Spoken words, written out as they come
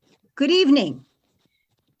Good evening.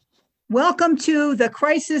 Welcome to The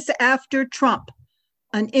Crisis After Trump,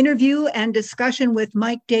 an interview and discussion with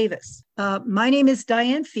Mike Davis. My name is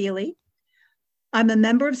Diane Feely. I'm a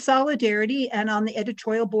member of Solidarity and on the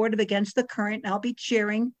editorial board of Against the Current, and I'll be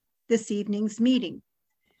chairing this evening's meeting.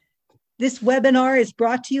 This webinar is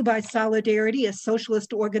brought to you by Solidarity, a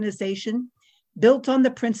socialist organization built on the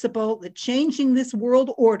principle that changing this world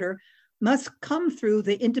order must come through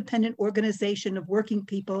the independent organization of working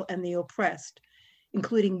people and the oppressed,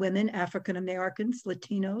 including women, African Americans,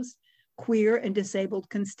 Latinos, queer and disabled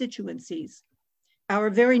constituencies.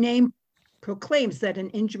 Our very name proclaims that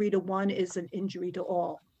an injury to one is an injury to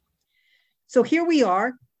all. So here we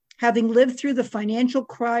are, having lived through the financial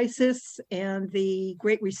crisis and the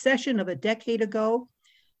Great Recession of a decade ago,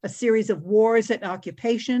 a series of wars and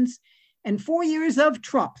occupations, and 4 years of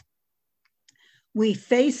Trump. We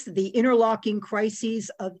face the interlocking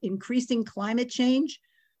crises of increasing climate change,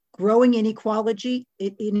 growing inequality,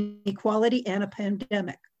 and a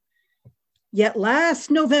pandemic. Yet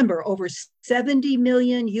last November, over 70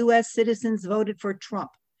 million US citizens voted for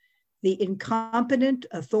Trump, the incompetent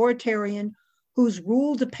authoritarian whose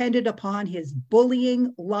rule depended upon his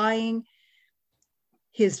bullying, lying,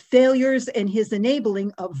 his failures, and his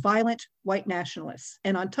enabling of violent white nationalists.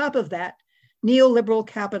 And on top of that, neoliberal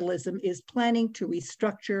capitalism is planning to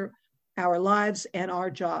restructure our lives and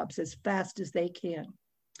our jobs as fast as they can.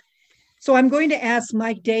 So I'm going to ask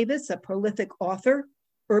Mike Davis, a prolific author,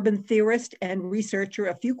 urban theorist, and researcher,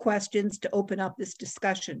 a few questions to open up this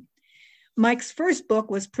discussion. Mike's first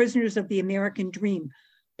book was Prisoners of the American Dream: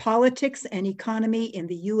 Politics and Economy in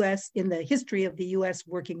the US, in the History of the US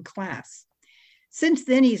Working Class. Since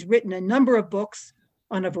then, he's written a number of books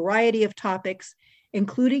on a variety of topics,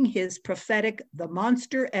 including his prophetic The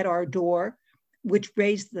Monster at Our Door, which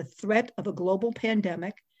raised the threat of a global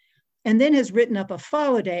pandemic, and then has written up a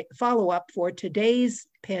follow-up for today's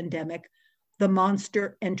pandemic, The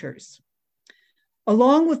Monster Enters.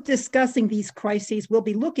 Along with discussing these crises, we'll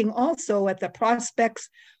be looking also at the prospects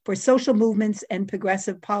for social movements and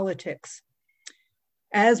progressive politics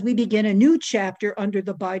as we begin a new chapter under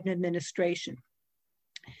the Biden administration.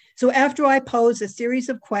 So after I pose a series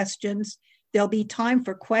of questions, there'll be time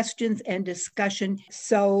for questions and discussion.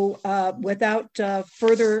 So without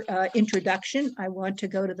further introduction, I want to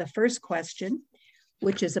go to the first question,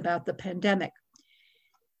 which is about the pandemic.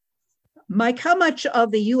 Mike, how much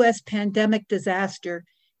of the US pandemic disaster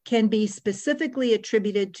can be specifically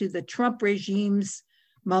attributed to the Trump regime's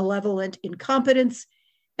malevolent incompetence,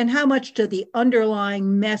 and how much to the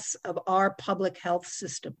underlying mess of our public health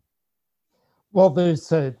system? Well,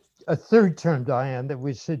 there's a third term, Diane, that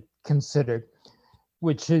we should consider,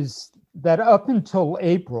 which is that up until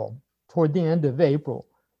April, toward the end of April,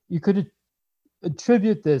 you could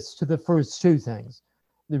attribute this to the first two things: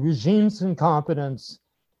 the regime's incompetence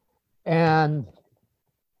and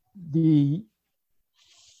the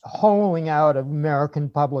hollowing out of American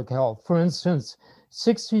public health. For instance,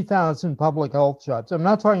 60,000 public health jobs. I'm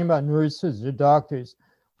not talking about nurses or doctors.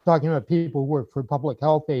 I'm talking about people who work for public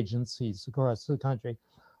health agencies across the country.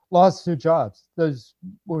 Lost their jobs. Those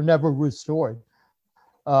were never restored.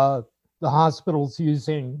 The hospitals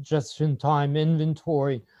using just-in-time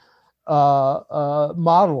inventory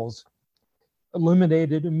models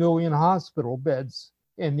eliminated 1 million hospital beds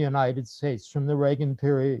in the United States from the Reagan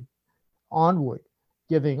period onward,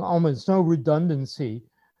 giving almost no redundancy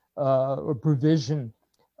or provision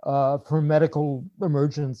for medical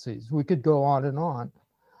emergencies. We could go on and on.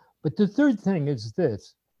 But the third thing is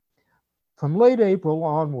this: from late April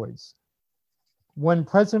onwards, when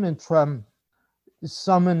President Trump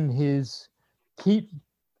summoned his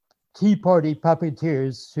Tea Party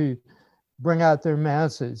puppeteers to bring out their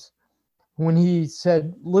masses, when he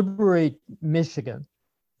said, "Liberate Michigan,"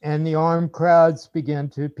 and the armed crowds began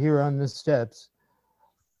to appear on the steps,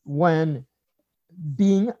 when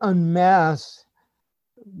being unmasked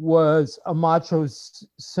was a macho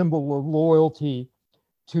symbol of loyalty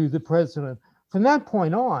to the president, from that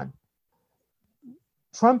point on,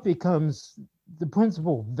 Trump becomes the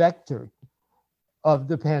principal vector of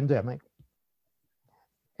the pandemic.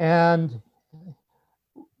 And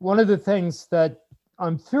one of the things that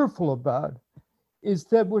I'm fearful about is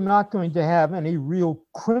that we're not going to have any real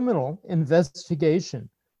criminal investigation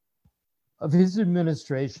of his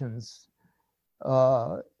administration's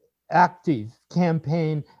active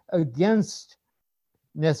campaign against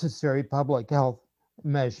necessary public health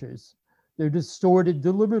measures. They're distorted,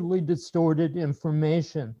 deliberately distorted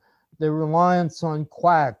information, their reliance on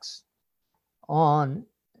quacks, on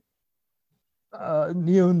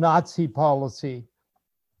neo-Nazi policy,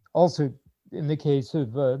 also in the case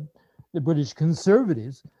of the British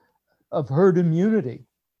Conservatives, of herd immunity,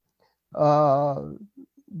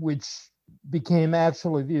 which became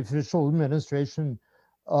actually the official administration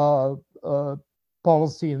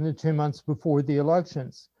policy in the 2 months before the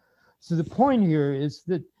elections. So the point here is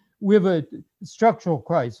that we have a structural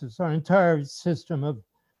crisis. Our entire system of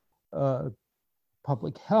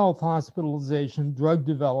public health, hospitalization, drug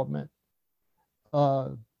development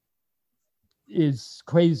is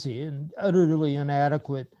crazy and utterly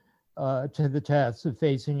inadequate to the task of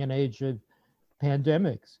facing an age of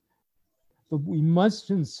pandemics. But we must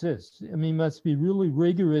insist, and we must be really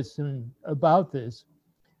rigorous about this,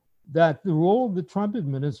 that the role of the Trump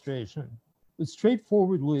administration was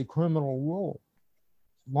straightforwardly a criminal role.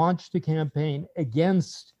 Launched a campaign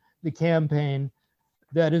against the campaign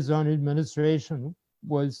that his own administration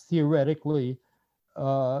was theoretically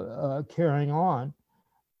carrying on.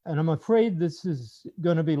 And I'm afraid this is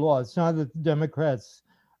going to be lost now that the Democrats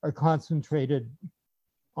are concentrated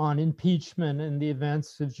on impeachment and the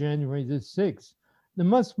events of January the 6th. The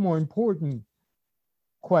much more important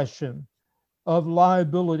question of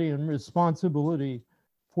liability and responsibility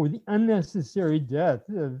for the unnecessary death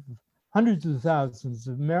of hundreds of thousands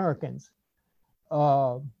of Americans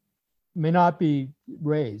may not be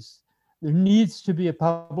raised. There needs to be a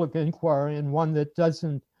public inquiry, and one that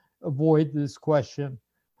doesn't avoid this question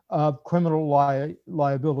of criminal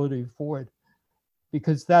liability for it,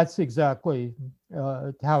 because that's exactly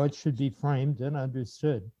how it should be framed and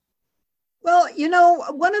understood. Well,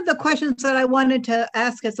 one of the questions that I wanted to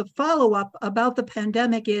ask as a follow-up about the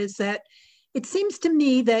pandemic is that it seems to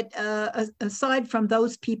me that aside from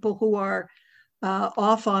those people who are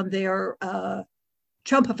off on their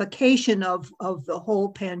Trumpification of the whole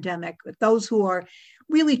pandemic, those who are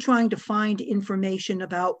really trying to find information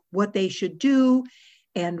about what they should do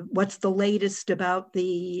and what's the latest about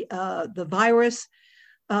the virus,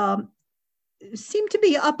 seem to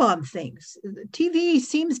be up on things. The TV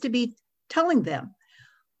seems to be telling them.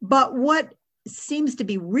 But what seems to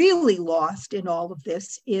be really lost in all of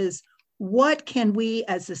this is, what can we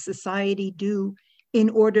as a society do in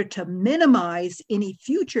order to minimize any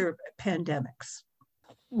future pandemics?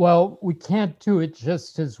 Well, we can't do it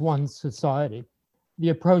just as one society. The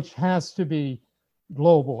approach has to be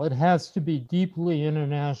global. It has to be deeply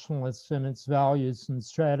internationalist in its values and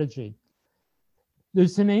strategy.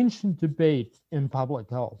 There's an ancient debate in public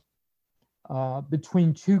health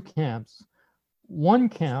between two camps. One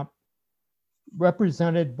camp,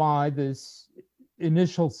 represented by this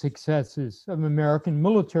initial successes of American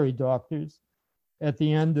military doctors at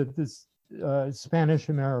the end of this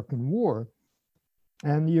Spanish-American War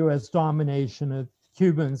and the US domination of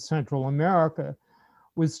Cuba and Central America,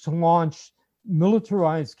 was to launch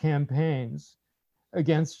militarized campaigns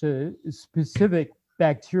against a specific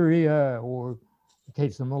bacteria, or in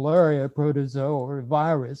case of malaria, protozoa or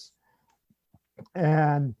virus,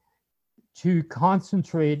 and to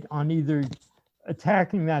concentrate on either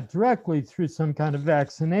attacking that directly through some kind of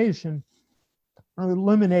vaccination or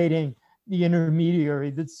eliminating the intermediary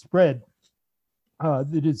that spread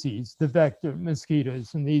the disease, the vector,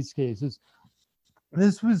 mosquitoes in these cases.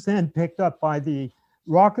 This was then picked up by the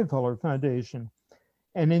Rockefeller Foundation.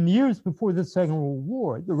 And in the years before the Second World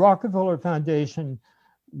War, the Rockefeller Foundation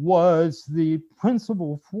was the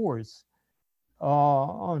principal force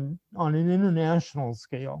on an international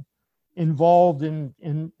scale involved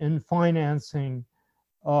in financing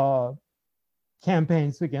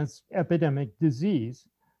campaigns against epidemic disease,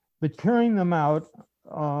 but carrying them out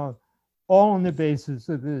all on the basis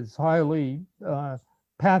of this highly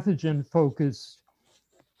pathogen-focused,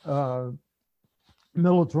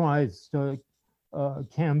 militarized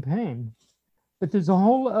campaign. But there's a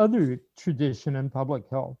whole other tradition in public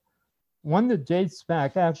health, one that dates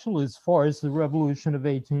back actually as far as the Revolution of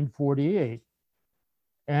 1848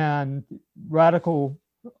 and radical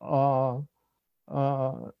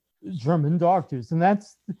German doctors. And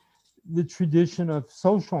that's the tradition of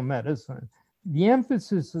social medicine. The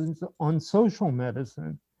emphasis on social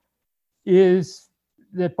medicine is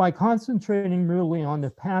that by concentrating merely on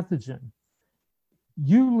the pathogen,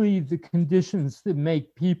 you leave the conditions that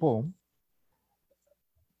make people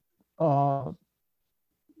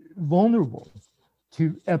vulnerable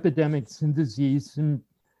to epidemics and disease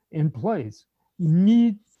in place. You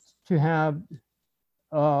need to have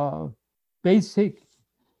basic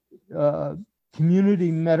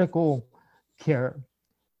community medical care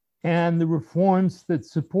and the reforms that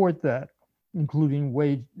support that, including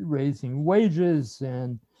raising wages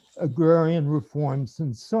and agrarian reforms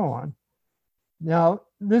and so on. Now,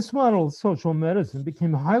 this model of social medicine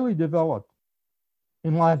became highly developed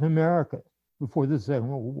in Latin America before the Second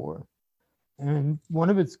World War. And one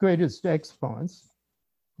of its greatest exponents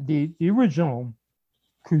the original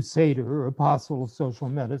crusader or apostle of social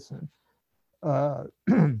medicine,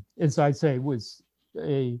 as I say, was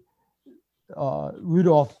a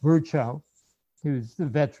Rudolf Virchow, who's the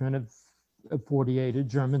veteran of 48, a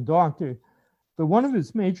German doctor. But one of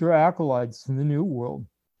his major acolytes in the New World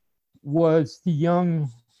was the young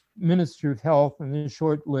Minister of Health in the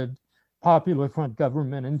short-lived Popular Front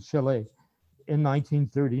government in Chile in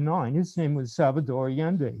 1939. His name was Salvador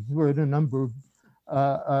Allende. He wrote a number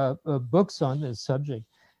of books on this subject.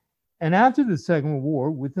 And after the Second World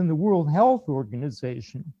War, within the World Health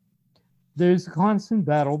Organization, there's a constant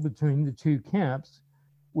battle between the two camps,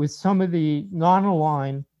 with some of the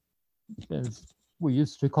non-aligned, as we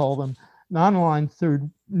used to call them, non-aligned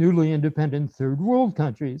newly independent third world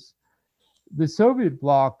countries, the Soviet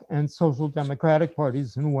bloc and social democratic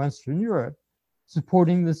parties in Western Europe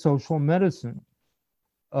supporting the social medicine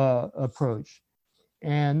approach.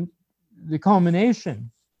 And the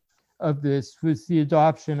culmination of this was the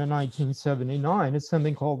adoption in 1979 of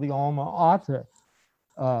something called the Alma Ata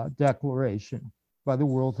Declaration by the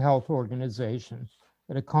World Health Organization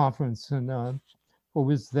at a conference in what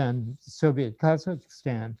was then Soviet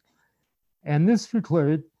Kazakhstan. And this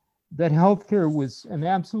declared that healthcare was an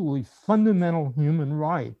absolutely fundamental human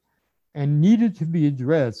right and needed to be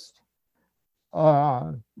addressed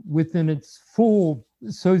within its full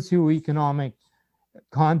socioeconomic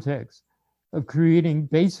context of creating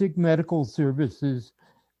basic medical services,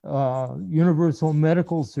 universal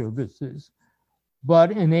medical services,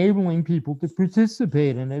 but enabling people to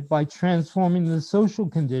participate in it by transforming the social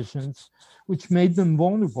conditions which made them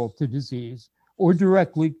vulnerable to disease or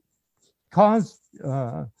directly caused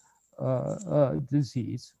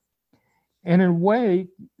disease. And in a way,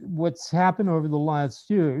 what's happened over the last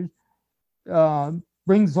year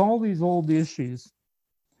brings all these old issues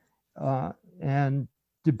and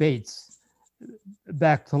debates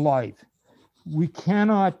back to life. We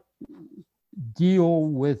cannot deal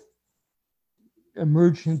with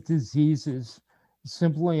emergent diseases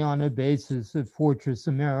simply on a basis of Fortress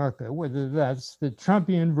America, whether that's the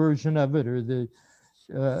Trumpian version of it or the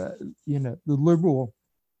liberal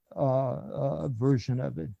version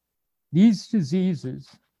of it. These diseases,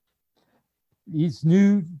 these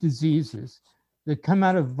new diseases that come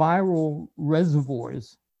out of viral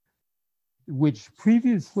reservoirs, which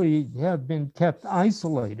previously have been kept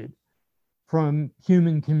isolated from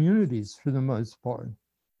human communities for the most part.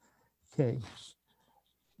 Okay.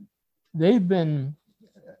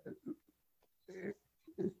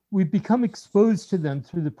 We've become exposed to them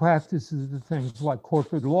through the practices of things like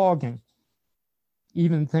corporate logging.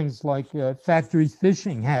 Even things like factory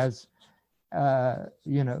fishing has a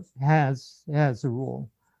role.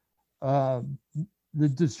 The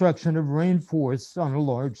destruction of rainforests on a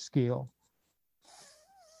large scale.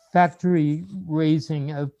 Factory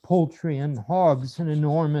raising of poultry and hogs in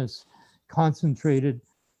enormous concentrated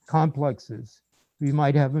complexes. We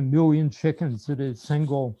might have 1 million chickens at a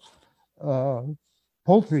single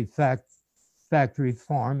poultry factory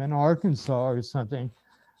farm in Arkansas or something,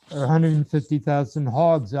 or 150,000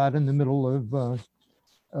 hogs out in the middle of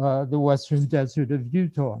the western desert of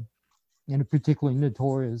Utah, in a particularly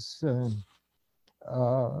notorious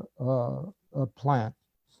plant.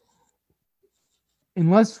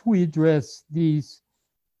 Unless we address these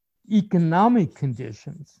economic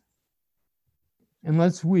conditions,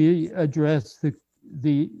 unless we address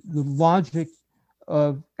the logic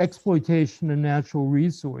of exploitation of natural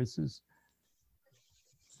resources,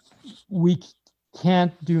 we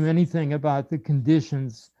can't do anything about the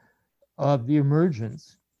conditions of the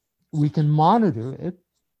emergence. We can monitor it,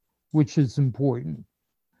 which is important,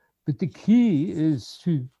 but the key is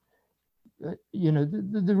to, the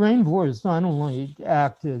rainforests not only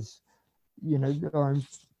act as,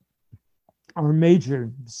 our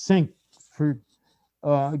major sink for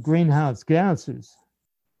greenhouse gases,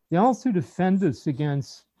 they also defend us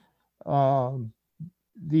against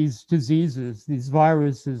these diseases, these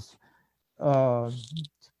viruses,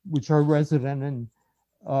 which are resident in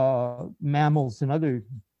mammals and other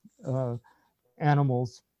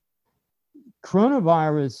animals.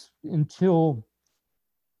 Coronavirus, until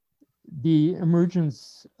the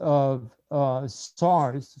emergence of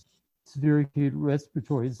SARS, severe acute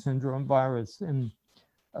respiratory syndrome virus, in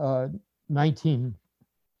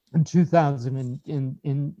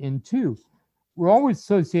 2002, were always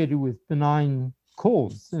associated with benign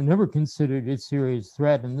colds and never considered a serious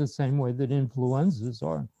threat in the same way that influenzas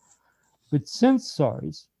are. But since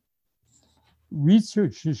SARS,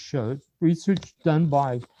 research has showed, research done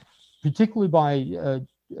particularly by a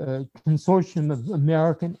consortium of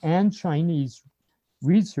American and Chinese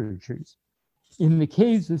researchers, in the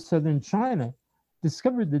caves of southern China,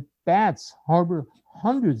 discovered that bats harbor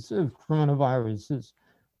hundreds of coronaviruses,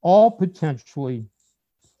 all potentially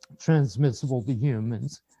transmissible to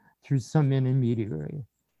humans through some intermediary.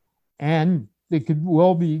 And they could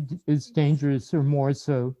well be as dangerous or more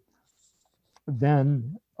so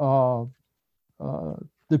than the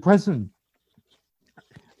present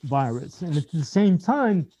virus. And at the same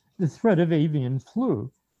time, the threat of avian flu.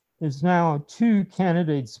 There's now two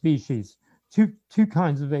candidate species, two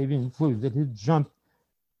kinds of avian flu that have jumped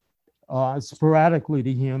sporadically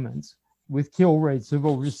to humans with kill rates of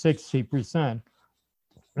over 60%.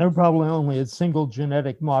 They're probably only a single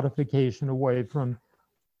genetic modification away from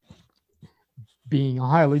being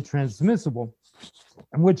highly transmissible,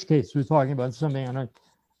 in which case we're talking about something on a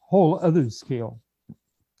whole other scale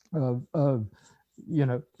of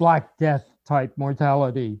Black Death type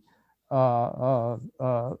mortality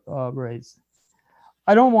rates.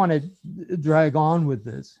 I don't want to drag on with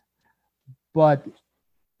this, but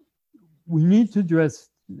we need to address,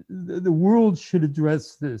 the world should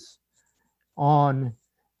address this on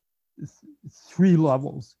three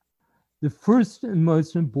levels. The first and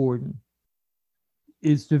most important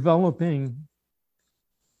is developing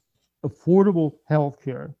affordable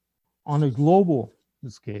healthcare on a global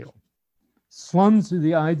scale. Slums are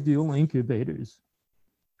the ideal incubators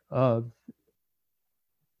of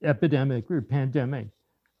epidemic or pandemic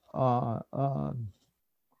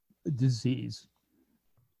disease.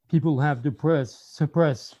 People have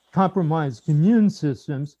suppressed, compromised immune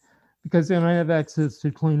systems because they don't have access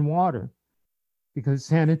to clean water, because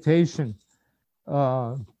sanitation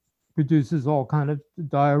produces all kind of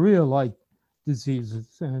diarrhea-like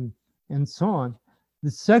diseases and so on.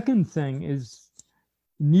 The second thing is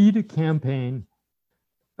need a campaign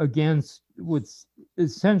against what's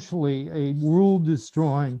essentially a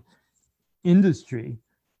world-destroying industry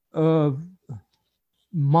of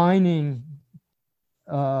mining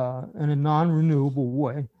in a non-renewable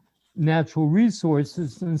way natural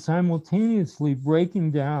resources and simultaneously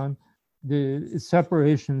breaking down the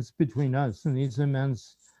separations between us and these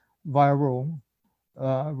immense viral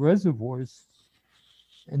reservoirs.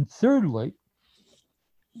 And thirdly,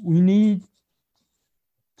 we need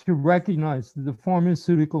to recognize that the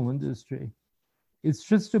pharmaceutical industry is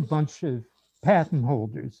just a bunch of patent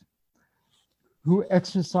holders who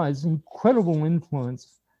exercise incredible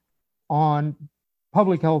influence on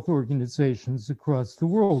public health organizations across the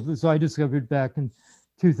world. As I discovered back in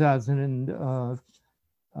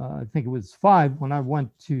 2005, when I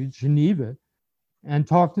went to Geneva and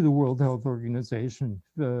talked to the World Health Organization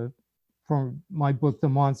for my book, The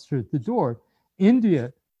Monster at the Door.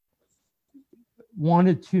 India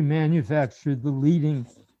wanted to manufacture the leading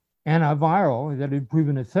antiviral that had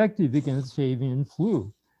proven effective against avian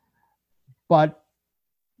flu. But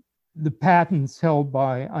the patents held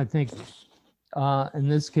by, I think, in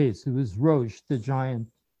this case, it was Roche, the giant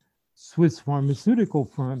Swiss pharmaceutical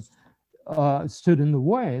firm, stood in the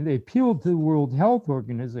way. They appealed to the World Health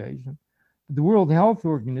Organization. The World Health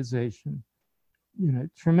Organization,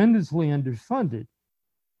 tremendously underfunded,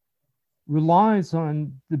 relies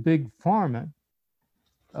on the big pharma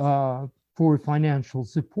for financial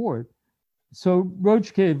support. So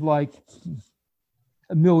Roche gave like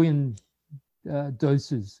 1 million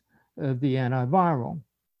doses of the antiviral,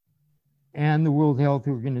 and the World Health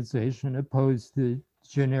Organization opposed the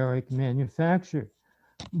generic manufacture.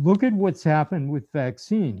 Look at what's happened with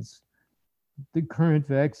vaccines, the current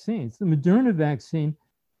vaccines. The Moderna vaccine,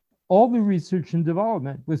 all the research and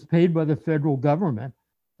development was paid by the federal government,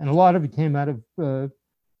 and a lot of it came out of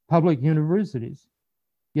public universities,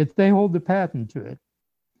 yet they hold the patent to it.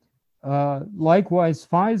 Likewise,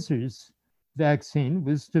 Pfizer's vaccine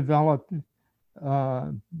was developed,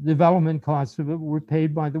 development costs of it were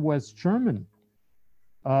paid by the West German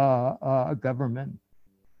government.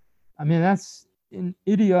 I mean, that's an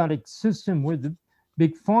idiotic system where the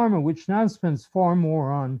big pharma, which now spends far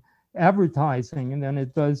more on advertising than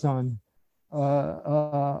it does on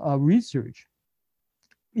research,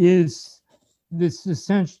 is this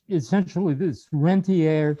essentially this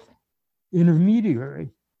rentier intermediary,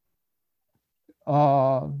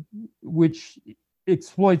 which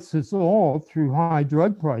exploits us all through high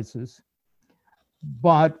drug prices,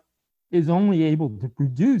 but is only able to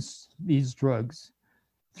produce these drugs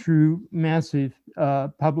through massive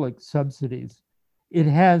public subsidies. It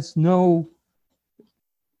has no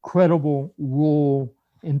credible role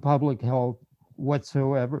in public health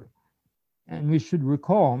whatsoever. And we should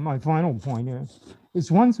recall, my final point here, is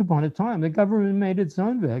once upon a time, the government made its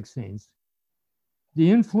own vaccines. The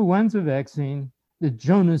influenza vaccine that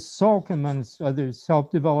Jonas Salk, amongst others,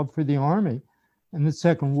 helped develop for the Army in the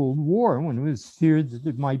Second World War, when it was feared that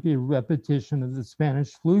there might be a repetition of the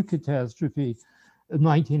Spanish flu catastrophe of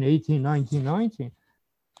 1918, 1919.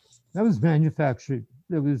 That was manufactured,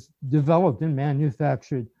 that was developed and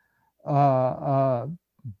manufactured by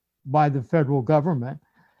the federal government.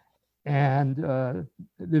 And the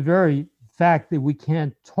very fact that we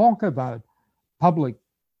can't talk about public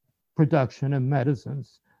production of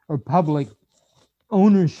medicines or public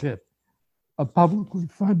ownership of publicly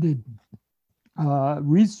funded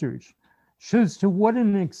research shows to what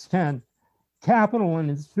an extent capital in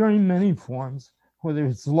its very many forms, whether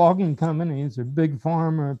it's logging companies or big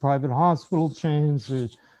pharma or private hospital chains or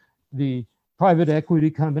the private equity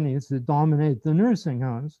companies that dominate the nursing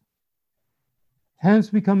homes, has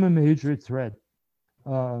become a major threat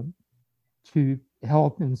to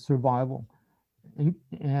health and survival.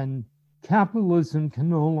 And capitalism can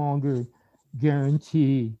no longer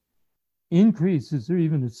guarantee increases or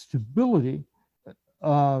even a stability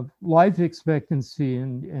of life expectancy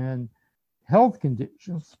and health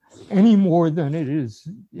conditions any more than it is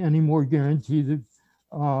any more guaranteed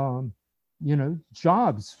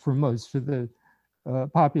jobs for most of the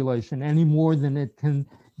population, any more than it can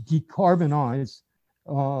decarbonize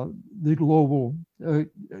the global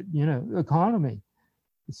economy.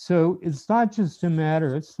 So it's not just a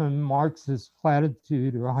matter of some Marxist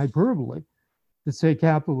platitude or hyperbole to say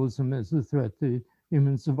capitalism is a threat to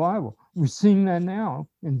human survival. We're seeing that now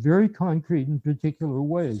in very concrete and particular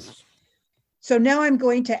ways. So now I'm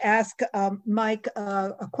going to ask Mike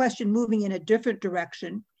a question moving in a different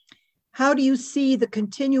direction. How do you see the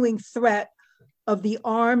continuing threat of the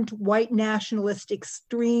armed white nationalist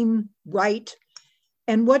extreme right?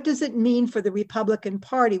 And what does it mean for the Republican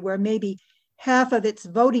Party, where maybe half of its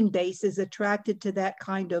voting base is attracted to that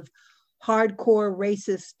kind of hardcore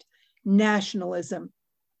racist nationalism?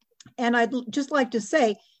 And I'd just like to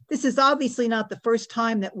say, this is obviously not the first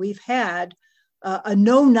time that we've had a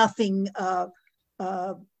know-nothing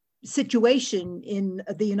situation in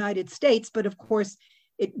the United States, but of course,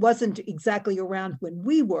 it wasn't exactly around when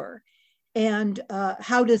we were. And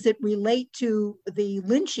how does it relate to the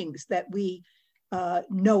lynchings that we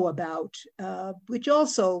know about, which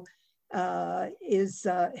also is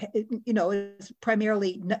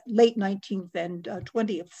primarily late 19th and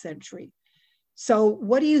 20th century. So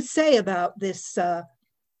what do you say about this, the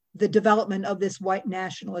development of this white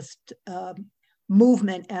nationalist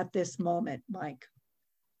movement at this moment, Mike?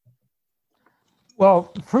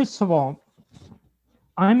 Well, first of all,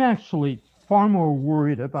 I'm actually far more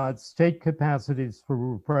worried about state capacities for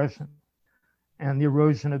repression and the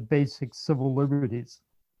erosion of basic civil liberties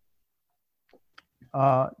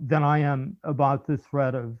than I am about the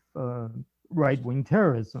threat of right-wing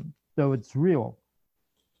terrorism, though it's real.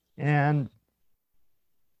 And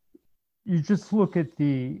you just look at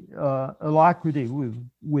the alacrity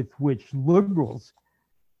with which liberals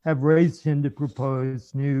have raced in to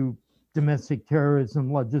propose new domestic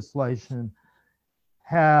terrorism legislation,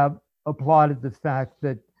 have applauded the fact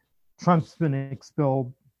that Trump's been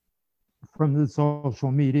expelled from the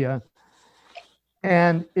social media.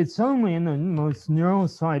 And it's only in the most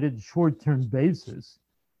narrow-sighted short-term basis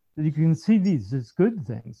that you can see these as good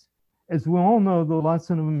things. As we all know, the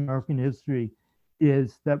lesson of American history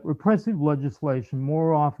is that repressive legislation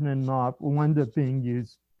more often than not will end up being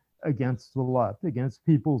used against the left, against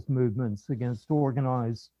people's movements, against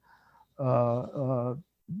organized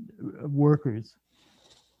workers.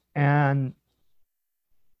 And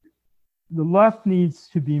the left needs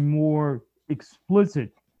to be more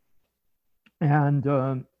explicit and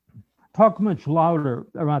talk much louder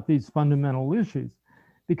about these fundamental issues.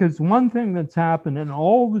 Because one thing that's happened in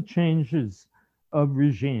all the changes of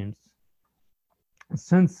regimes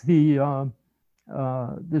since the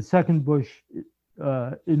second Bush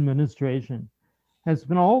administration has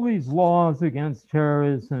been all these laws against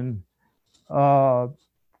terrorism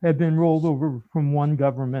have been rolled over from one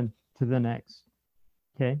government to the next,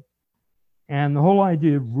 okay? And the whole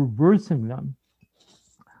idea of reversing them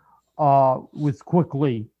was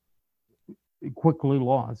quickly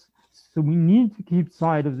lost. So we need to keep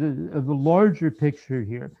sight of the larger picture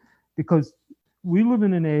here, because we live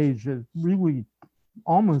in an age of really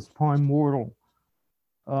almost primordial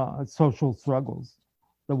social struggles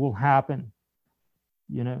that will happen,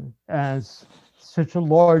 as such a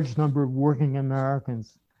large number of working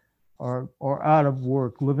Americans are out of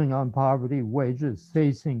work, living on poverty wages,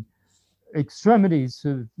 facing extremities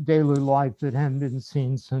of daily life that haven't been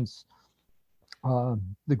seen since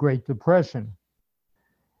the Great Depression.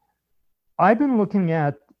 I've been looking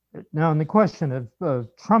at, now on the question of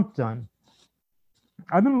Trump done,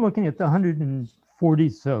 I've been looking at the 140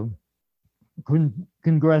 so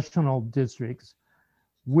congressional districts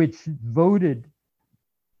which voted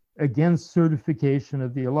against certification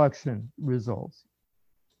of the election results.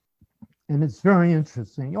 And it's very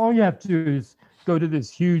interesting. All you have to do is go to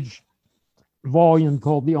this huge volume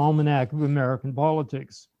called the Almanac of American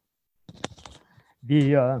Politics,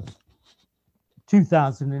 the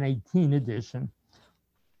 2018 edition.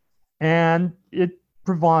 And it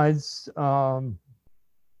provides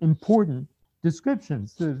important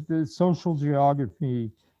descriptions of the social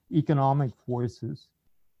geography, economic forces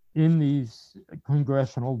in these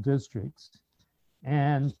congressional districts.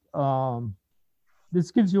 And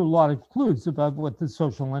this gives you a lot of clues about what the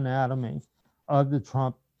social anatomy of the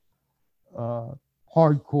Trump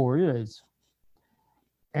hardcore is.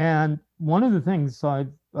 And one of the things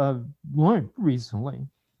I've learned recently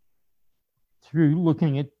through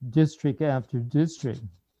looking at district after district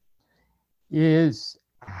is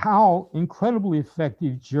how incredibly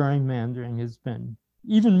effective gerrymandering has been,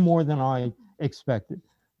 even more than I expected.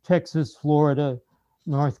 Texas, Florida,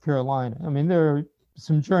 North Carolina. I mean, there are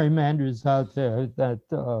some gerrymanders out there that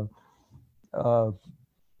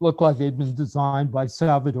look like they've been designed by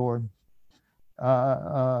Salvador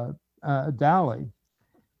Dali.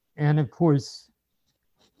 And of course,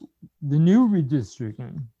 the new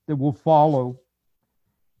redistricting that will follow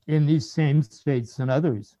in these same states and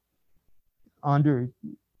others under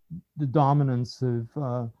the dominance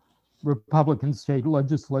of Republican state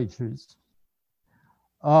legislatures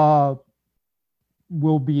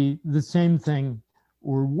will be the same thing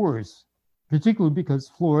or worse, particularly because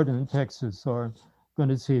Florida and Texas are going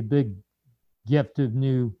to see a big gift of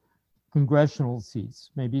new congressional seats,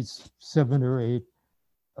 maybe 7 or 8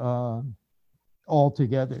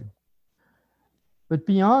 altogether. But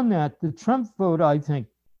beyond that, the Trump vote, I think,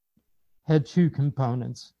 had 2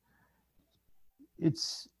 components.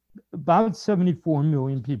 It's about 74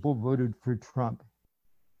 million people voted for Trump.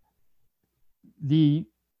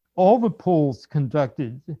 All the polls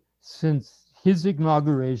conducted since his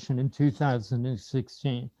inauguration in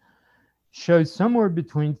 2016 show somewhere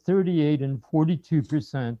between 38 and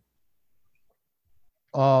 42%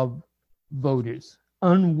 of voters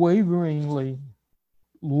unwaveringly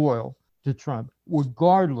loyal to Trump,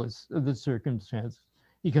 regardless of the circumstances.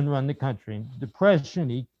 He can run the country in depression.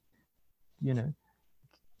 He,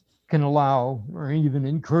 can allow or even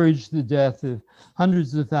encourage the death of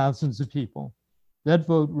hundreds of thousands of people. That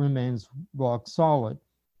vote remains rock solid.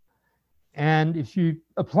 And if you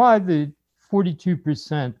apply the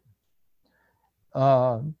 42%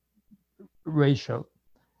 ratio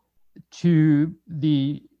to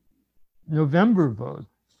the November vote,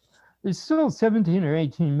 there's still 17 or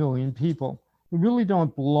 18 million people who really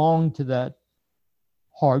don't belong to that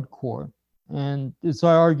hardcore. And as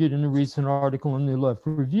I argued in a recent article in the Left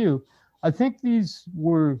Review, I think these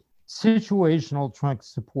were situational Trump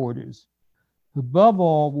supporters who, above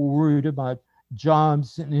all, were worried about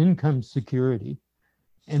jobs and income security.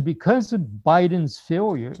 And because of Biden's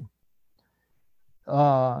failure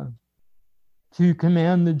to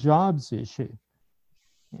command the jobs issue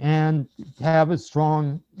and have a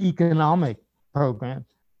strong economic program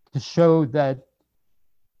to show that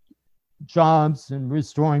jobs and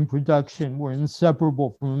restoring production were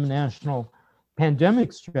inseparable from a national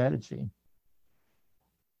pandemic strategy,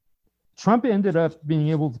 Trump ended up being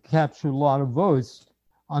able to capture a lot of votes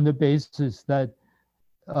on the basis that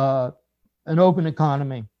an open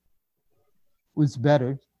economy was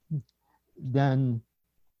better than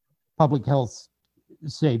public health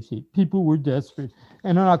safety. People were desperate.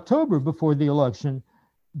 And in October, before the election,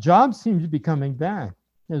 jobs seemed to be coming back.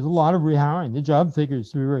 There's a lot of rehiring. The job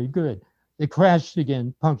figures were very good. They crashed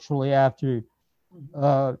again punctually after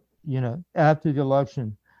the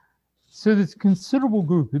election. So there's a considerable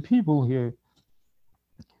group of people here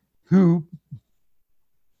who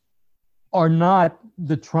are not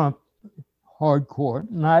the Trump hardcore,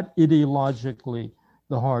 not ideologically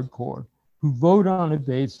the hardcore, who vote on a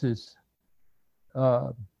basis,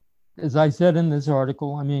 as I said in this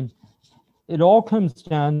article, I mean, it all comes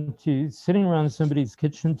down to sitting around somebody's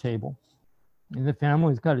kitchen table and the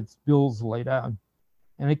family's got its bills laid out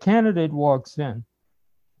and a candidate walks in.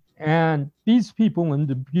 And these people in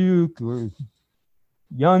Dubuque or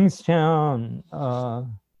Youngstown,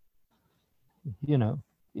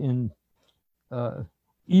 in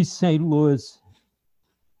East St. Louis,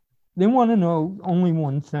 they want to know only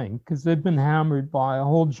one thing because they've been hammered by a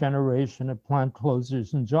whole generation of plant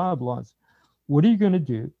closures and job loss. What are you going to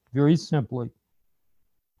do, very simply,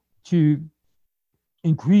 to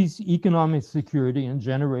increase economic security and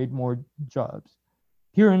generate more jobs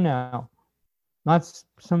here and now? Not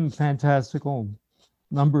some fantastical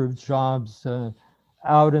number of jobs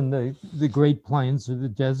out in the Great Plains or the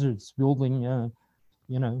deserts building,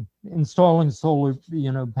 installing solar,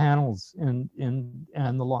 panels and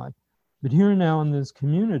the like. But here now in this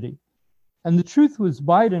community, and the truth was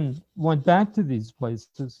Biden went back to these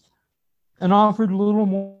places and offered a little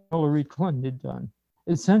more than Hillary Clinton had done,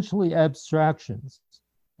 essentially abstractions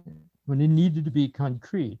when it needed to be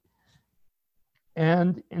concrete.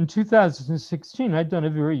 And in 2016, I'd done a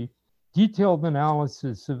very detailed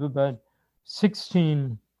analysis of about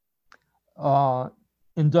 16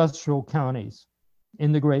 industrial counties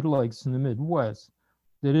in the Great Lakes in the Midwest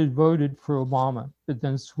that had voted for Obama, but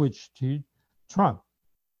then switched to Trump.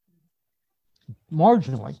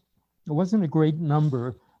 Marginally. It wasn't a great number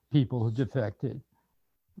of people who defected,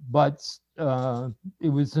 but it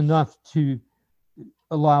was enough to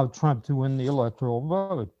allow Trump to win the electoral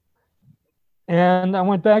vote. And I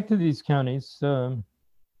went back to these counties in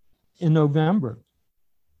November,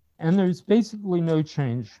 and there's basically no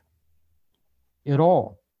change at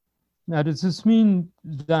all. Now, does this mean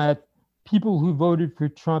that people who voted for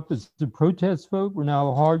Trump as the protest vote were now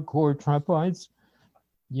hardcore Trumpites,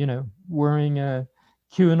 wearing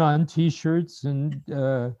QAnon t-shirts and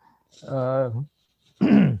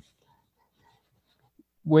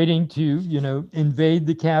waiting to, invade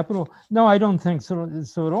the Capitol? No, I don't think so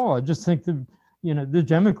at all. I just think that, the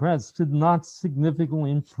Democrats did not significantly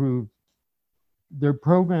improve their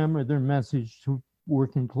program or their message to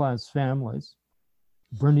working class families.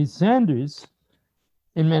 Bernie Sanders,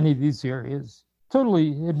 in many of these areas,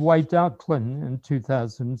 totally had wiped out Clinton in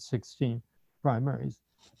 2016 primaries.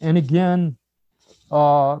 And again,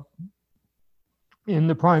 in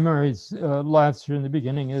the primaries last year, in the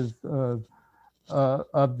beginning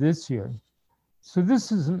of this year. So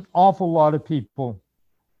this is an awful lot of people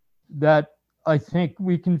that I think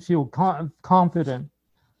we can feel confident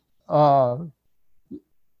are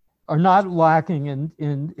not lacking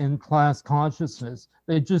in class consciousness.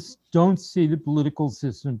 They just don't see the political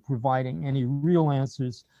system providing any real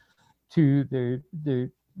answers to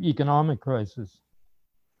their economic crisis.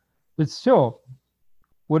 But still,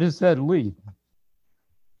 what does that leave?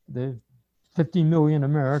 The 50 million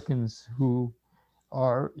Americans who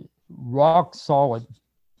are rock solid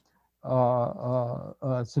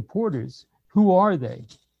supporters. Who are they?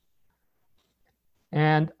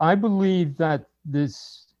 And I believe that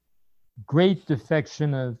this great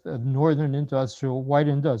defection of northern white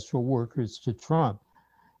industrial workers to Trump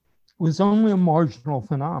was only a marginal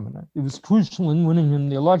phenomenon. It was crucial in winning him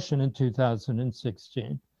the election in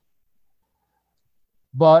 2016.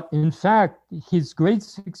 But in fact, his great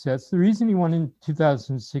success, the reason he won in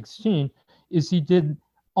 2016 is he did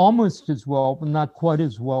almost as well, but not quite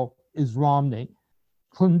as well as Romney.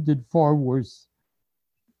 Clinton did far worse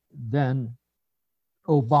than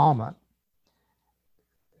Obama.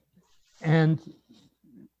 And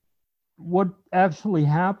what actually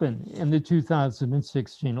happened in the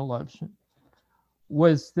 2016 election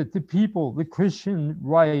was that the people, the Christian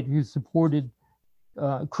right who supported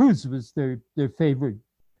Cruz was their favorite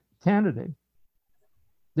candidate.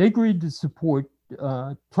 They agreed to support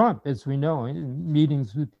Trump, as we know, in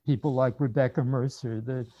meetings with people like Rebecca Mercer,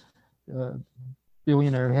 the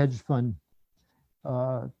billionaire hedge fund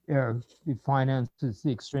heir who finances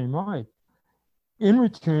the extreme right. In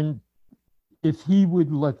return, if he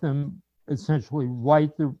would let them essentially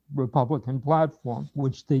write the Republican platform,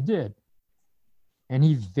 which they did, and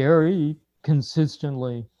he very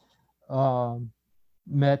consistently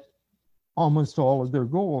met almost all of their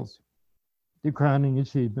goals. The crowning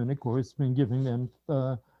achievement, of course, been giving them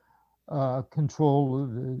control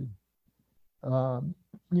of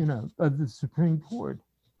the Supreme Court.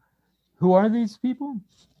 Who are these people?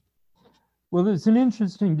 Well, there's an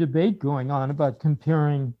interesting debate going on about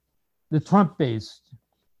comparing the Trump-based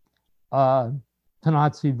to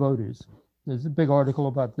Nazi voters. There's a big article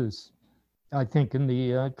about this, I think, in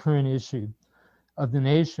the current issue of The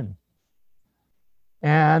Nation.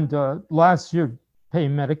 And last year,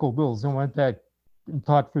 paying medical bills, I went back and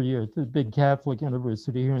taught for a year at the big Catholic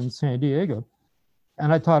university here in San Diego.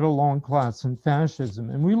 And I taught a long class in fascism.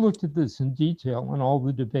 And we looked at this in detail and all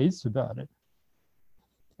the debates about it.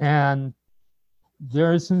 And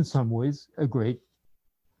there is, in some ways, a great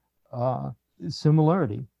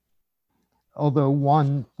similarity. Although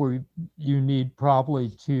one where you need probably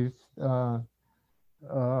to,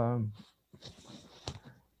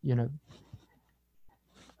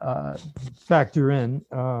 factor in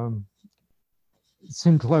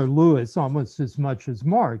Sinclair Lewis almost as much as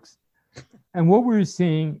Marx. And what we're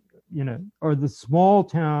seeing, are the small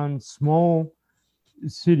town, small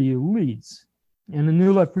city elites. In the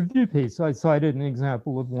New Left Review piece, I cited an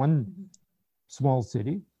example of one small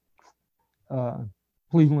city,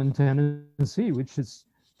 Cleveland, Tennessee, which is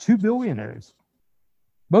 2 billionaires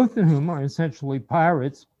both of whom are essentially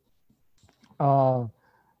pirates,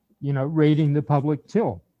 raiding the public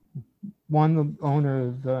till. One, the owner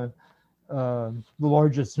of the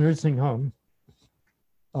largest nursing home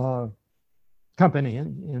company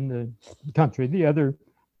in the country, the other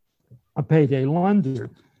a payday lender.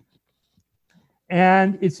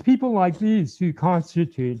 And it's people like these who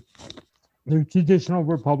constitute the traditional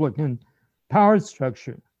Republican power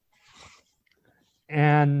structure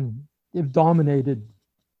and have dominated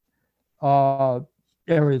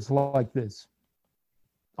areas like this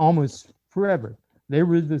almost forever. They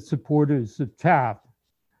were the supporters of Taft,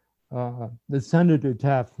 the Senator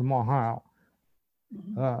Taft from Ohio.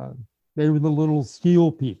 They were the little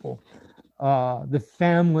steel people, the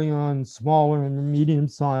family-owned smaller and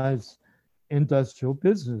medium-sized industrial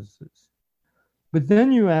businesses. But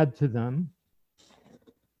then you add to them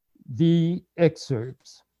the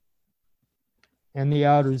exurbs and the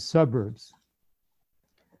outer suburbs.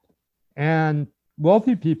 And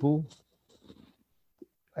wealthy people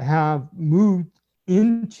have moved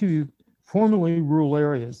into formerly rural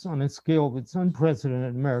areas on a scale that's unprecedented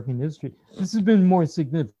in American history. This has been more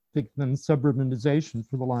significant than suburbanization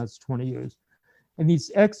for the last 20 years. And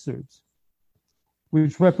these exurbs,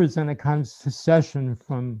 which represent a kind of secession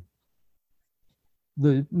from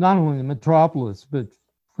not only the metropolis, but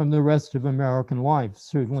from the rest of American life,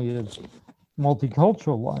 certainly of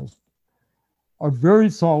multicultural life, are very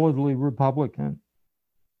solidly Republican,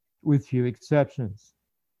 with few exceptions.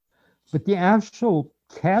 But the actual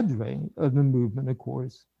cadre of the movement, of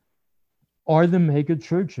course, are the mega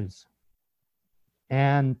churches.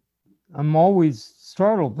 And I'm always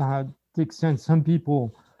startled by the extent some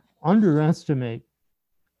people underestimate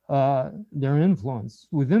their influence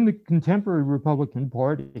within the contemporary Republican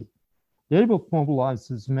Party. They will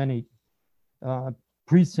mobilize as many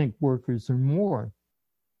precinct workers or more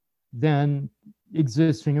than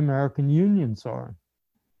existing American unions are.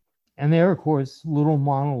 And they're, of course, little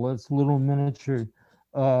monoliths, little miniature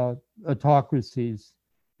autocracies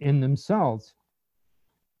in themselves.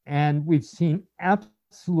 And we've seen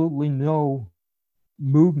absolutely no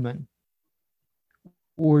movement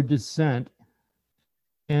or dissent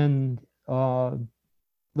in the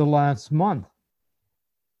last month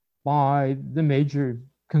by the major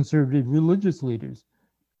conservative religious leaders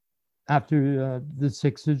after the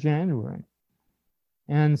 6th of January.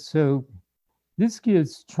 And so this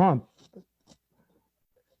gives Trump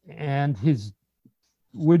and his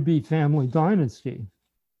would-be family dynasty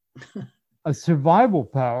a survival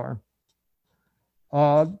power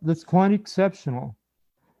that's quite exceptional.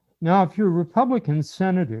 Now, if you're a Republican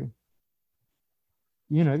senator,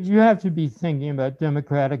 you have to be thinking about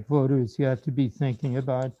Democratic voters. You have to be thinking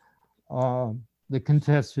about the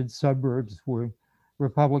contested suburbs where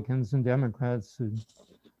Republicans and Democrats,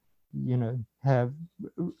 have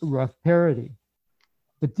rough parity.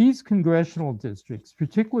 But these congressional districts,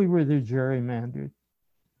 particularly where they're gerrymandered,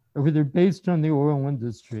 or where they're based on the oil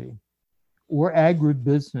industry or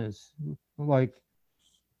agribusiness, like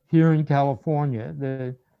here in California,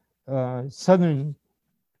 the southern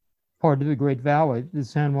part of the Great Valley, the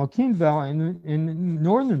San Joaquin Valley, and the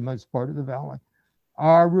northernmost part of the valley,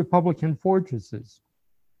 are Republican fortresses.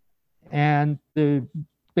 And they're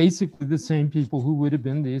basically the same people who would have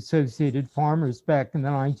been the Associated Farmers back in the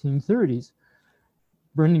 1930s,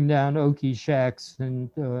 burning down Okie shacks and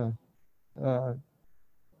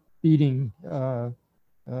beating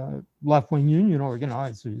left-wing union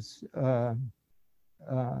organizers to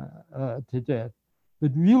death.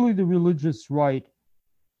 But really the religious right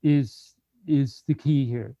is the key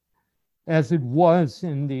here, as it was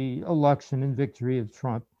in the election and victory of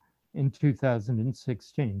Trump in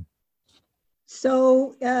 2016.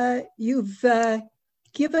 So you've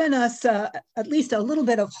given us at least a little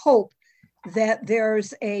bit of hope that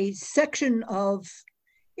there's a section of,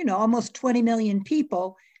 almost 20 million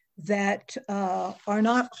people that are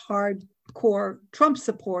not hardcore Trump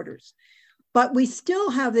supporters. But we still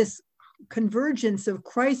have this convergence of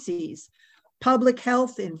crises: public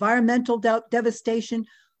health, environmental devastation,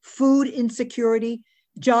 food insecurity,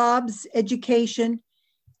 jobs, education,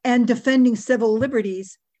 and defending civil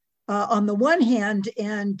liberties on the one hand,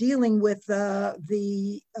 and dealing with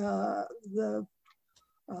the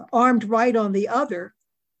armed right on the other.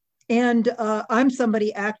 And I'm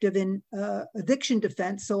somebody active in eviction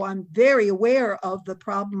defense, so I'm very aware of the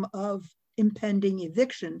problem of impending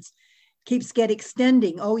evictions. Keeps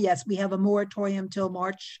extending. Oh yes, we have a moratorium till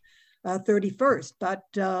March 31st, but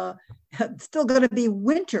it's still going to be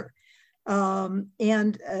winter. And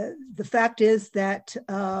the fact is that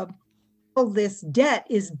all this debt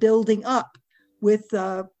is building up with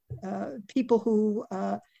people who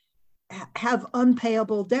have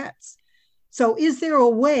unpayable debts. So is there a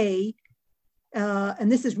way,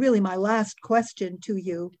 and this is really my last question to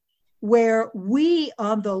you, where we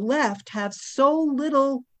on the left have so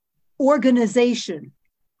little organization?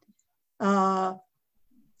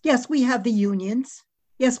 Yes, we have the unions.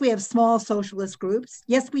 Yes, we have small socialist groups.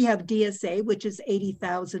 Yes, we have DSA, which is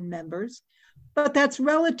 80,000 members, but that's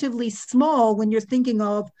relatively small when you're thinking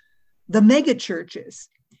of the mega churches.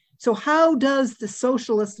 So how does the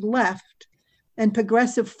socialist left and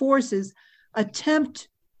progressive forces attempt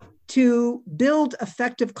to build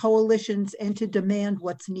effective coalitions and to demand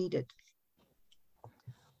what's needed?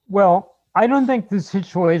 Well, I don't think the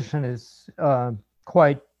situation is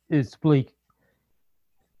quite as bleak.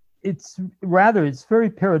 It's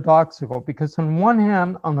very paradoxical, because on one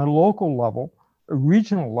hand, on a local level, a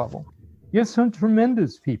regional level, you have some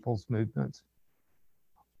tremendous people's movements,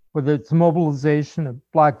 whether it's mobilization of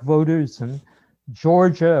Black voters in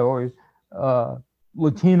Georgia or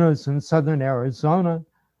Latinos in Southern Arizona,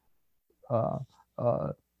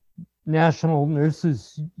 National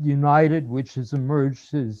Nurses United, which has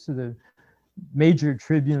emerged as the major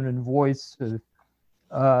tribune and voice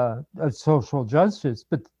of social justice.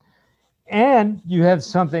 And you have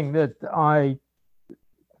something that I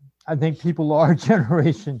think people our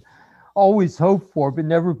generation always hoped for, but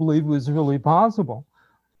never believed was really possible.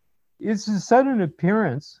 It's the sudden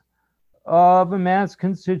appearance of a mass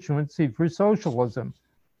constituency for socialism.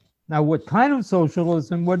 Now, what kind of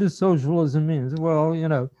socialism? What does socialism mean?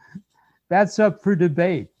 Well, that's up for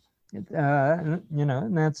debate.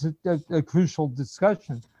 And that's a crucial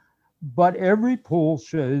discussion. But every poll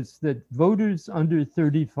shows that voters under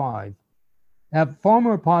 35 have far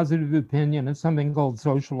more positive opinion of something called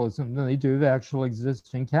socialism than they do of actual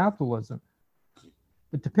existing capitalism.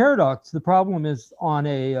 But the problem is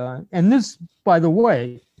and this, by the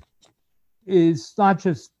way, is not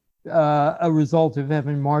just a result of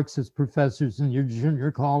having Marxist professors in your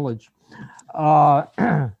junior college.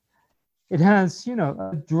 It has,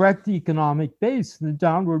 a direct economic base in the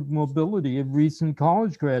downward mobility of recent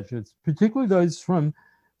college graduates, particularly those from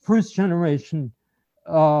first generation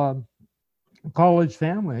college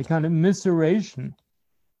family, a kind of misceration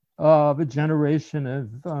of a generation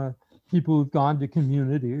of people who've gone to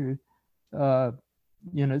community or,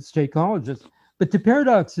 state colleges. But the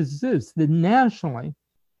paradox is this, that nationally,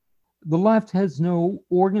 the left has no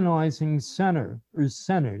organizing center or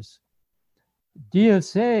centers.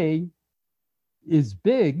 DSA is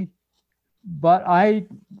big, but I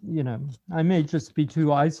may just be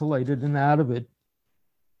too isolated and out of it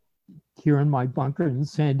here in my bunker in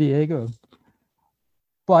San Diego.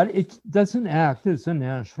 But it doesn't act as a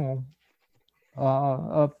national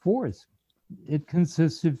force. It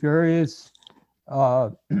consists of various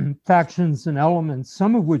factions and elements,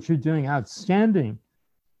 some of which are doing outstanding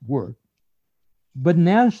work, but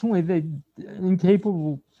nationally they're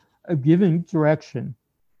incapable of giving direction,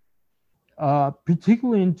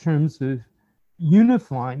 particularly in terms of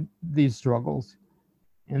unifying these struggles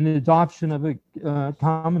and the adoption of a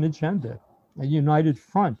common agenda, a united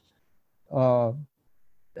front,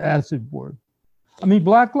 as it were. I mean,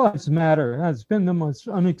 Black Lives Matter has been the most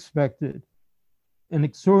unexpected and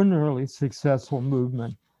extraordinarily successful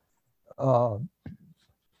movement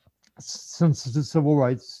since the civil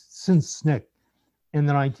rights, since SNCC in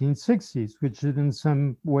the 1960s, which it in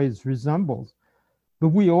some ways resembles. But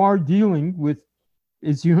we are dealing with,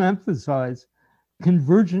 as you emphasize,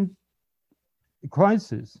 convergent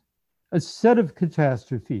crises, a set of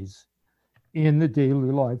catastrophes in the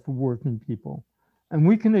daily life of working people. And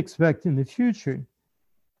we can expect in the future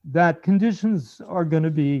that conditions are going to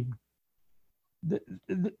be,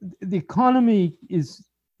 the economy is,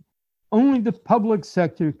 only the public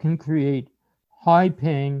sector can create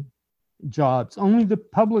high-paying jobs. Only the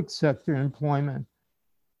public sector employment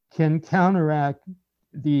can counteract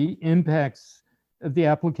the impacts of the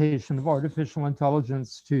application of artificial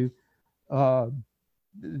intelligence to the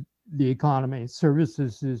economy.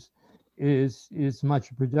 Services is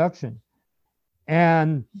much production.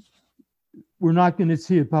 And we're not going to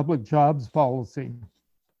see a public jobs policy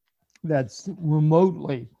that's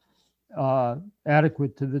remotely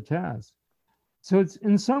adequate to the task. So it's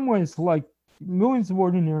in some ways like millions of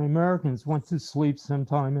ordinary Americans went to sleep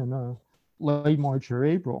sometime in late March or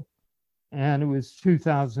April, and it was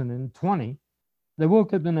 2020. They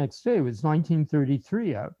woke up the next day, it was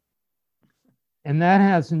 1933 out. And that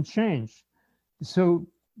hasn't changed. So,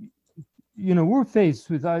 we're faced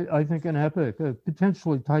with, I think, an epic of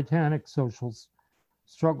potentially titanic social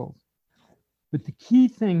struggles. But the key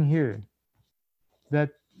thing here that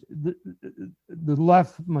the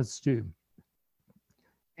left must do,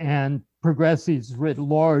 and progressives writ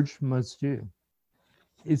large must do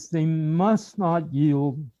is they must not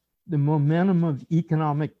yield the momentum of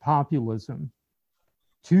economic populism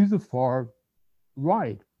to the far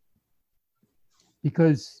right.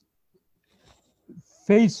 Because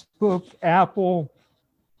Facebook, Apple,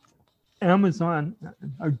 Amazon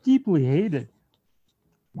are deeply hated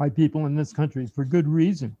by people in this country for good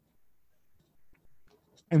reason.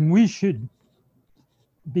 And we should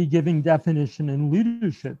be giving definition and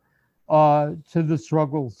leadership to the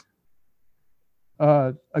struggles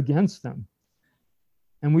against them.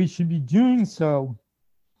 And we should be doing so,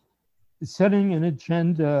 setting an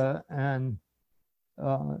agenda and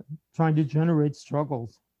trying to generate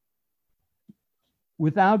struggles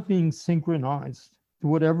without being synchronized to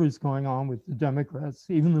whatever is going on with the Democrats,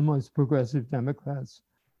 even the most progressive Democrats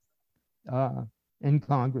in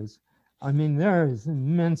Congress. I mean, there is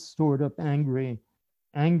immense stored up anger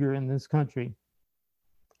in this country.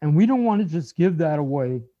 And we don't want to just give that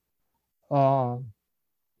away to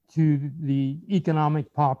the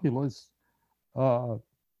economic populist far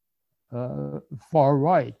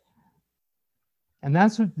right. And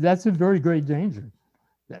that's a very great danger.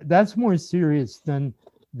 That's more serious than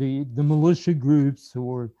the militia groups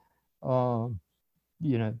or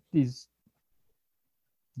these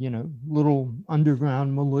little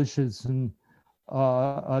underground militias and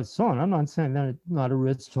so on. I'm not saying that it's not a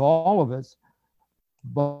risk to all of us,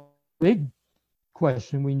 but the big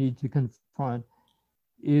question we need to confront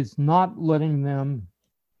is not letting them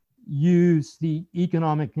use the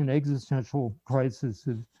economic and existential crisis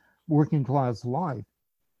of working class life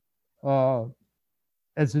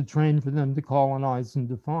as a train for them to colonize and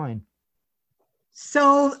define.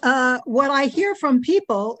 So what I hear from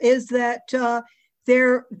people is that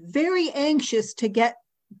they're very anxious to get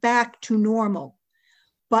back to normal.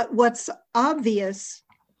 But what's obvious,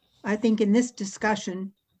 I think, in this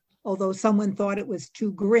discussion, although someone thought it was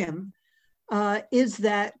too grim, is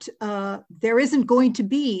that there isn't going to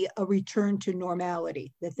be a return to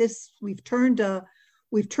normality. That we've turned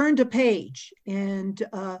a page, and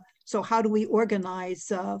so how do we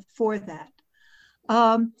organize for that?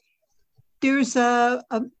 There's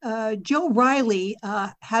Joe Riley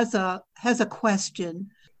has a question.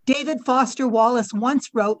 David Foster Wallace once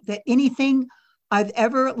wrote that anything I've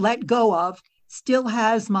ever let go of still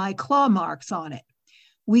has my claw marks on it.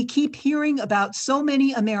 We keep hearing about so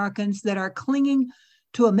many Americans that are clinging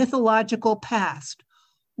to a mythological past.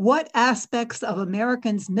 What aspects of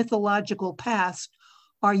Americans' mythological past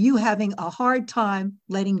are you having a hard time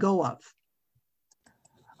letting go of?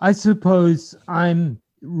 I suppose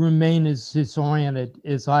remain as disoriented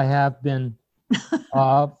as I have been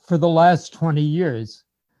for the last 20 years,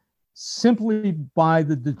 simply by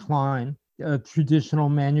the decline of traditional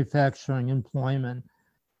manufacturing employment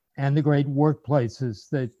and the great workplaces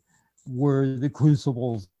that were the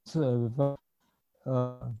crucibles of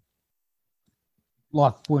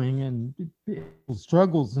left-wing and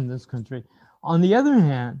struggles in this country. On the other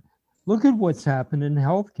hand, look at what's happened in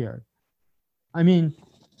healthcare. I mean,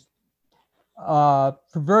 for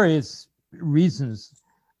various reasons,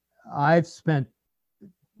 I've spent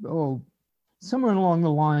somewhere along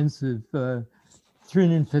the lines of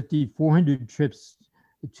 350, 400 trips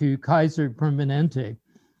to Kaiser Permanente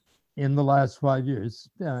in the last 5 years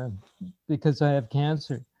because I have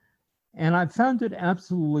cancer. And I found it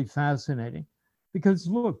absolutely fascinating because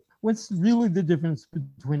look, what's really the difference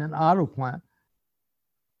between an auto plant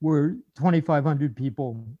where 2,500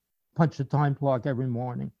 people punch a time clock every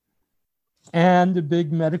morning and a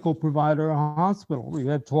big medical provider, a hospital where you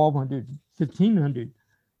have 1,200, 1,500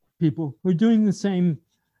 people who are doing the same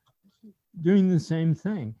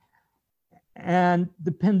thing? And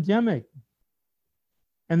the pandemic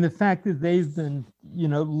and the fact that they've been,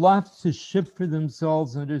 left to shift for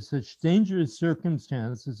themselves under such dangerous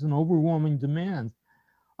circumstances and overwhelming demands,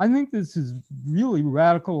 I think this is really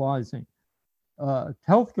radicalizing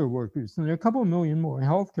healthcare workers. And there are a couple of million more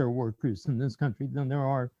healthcare workers in this country than there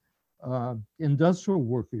are industrial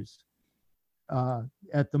workers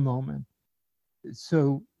at the moment.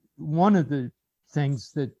 So one of the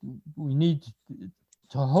things that we need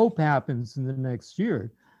to hope happens in the next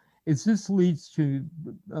year is this leads to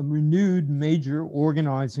a renewed major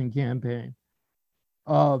organizing campaign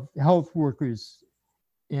of health workers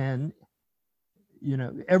in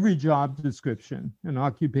every job description and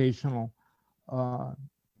occupational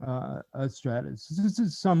status. This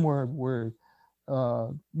is somewhere where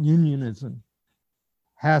unionism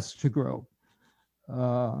has to grow,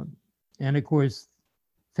 and of course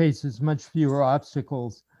faces much fewer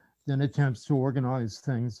obstacles than attempts to organize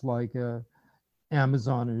things like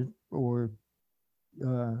Amazon or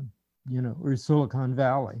Silicon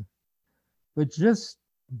Valley. But just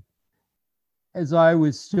as I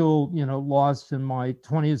was still, lost in my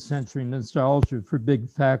 20th century nostalgia for big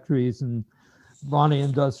factories and brawny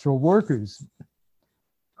industrial workers,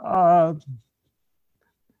 the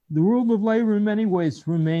world of labor in many ways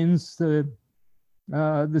remains the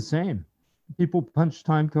same. People punch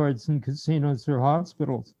time cards in casinos or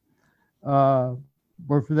hospitals, or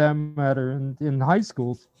for that matter, in high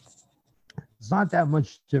schools. It's not that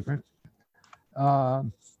much different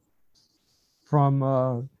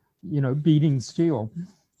from beating steel.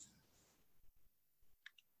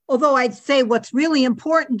 Although I'd say what's really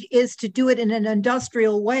important is to do it in an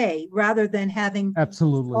industrial way rather than having.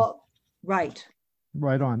 Absolutely. Right.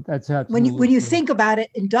 Right on. That's absolutely. When you think about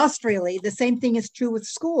it industrially, the same thing is true with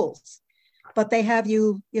schools, but they have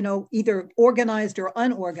you either organized or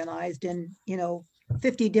unorganized in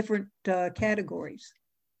 50 different categories.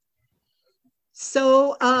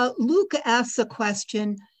 So Luke asks a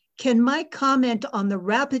question: can Mike comment on the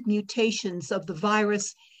rapid mutations of the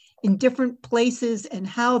virus in different places and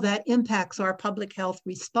how that impacts our public health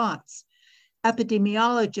response?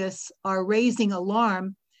 Epidemiologists are raising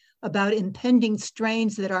alarm about impending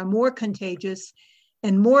strains that are more contagious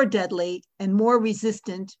and more deadly and more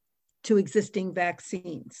resistant to existing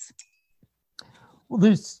vaccines. Well,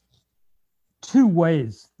 there's two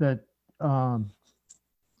ways that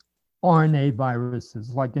RNA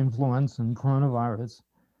viruses like influenza and coronavirus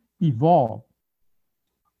evolve.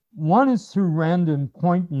 One is through random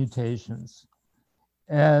point mutations,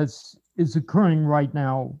 as is occurring right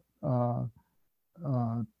now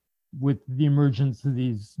with the emergence of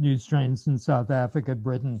these new strains in South Africa,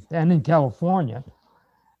 Britain, and in California.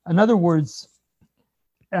 In other words,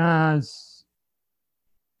 as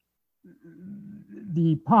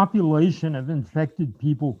the population of infected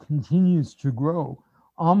people continues to grow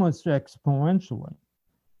almost exponentially,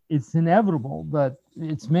 it's inevitable that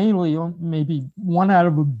it's mainly maybe 1 out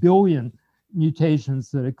of a billion mutations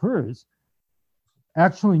that occurs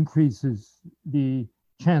actually increases the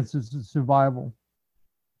chances of survival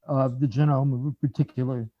of the genome of a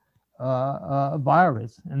particular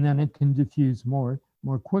virus, and then it can diffuse more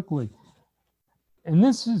quickly. And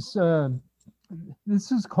this is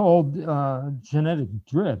called genetic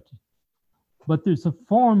drift, but there's a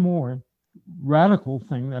far more radical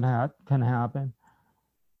thing that can happen,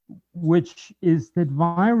 which is that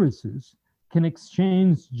viruses can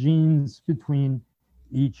exchange genes between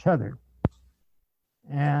each other.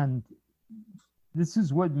 And this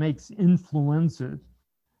is what makes influenza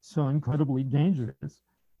so incredibly dangerous.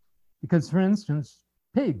 Because, for instance,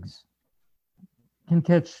 pigs can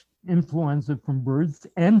catch influenza from birds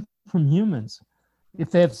and from humans. If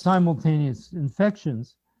they have simultaneous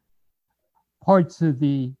infections, parts of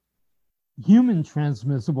the human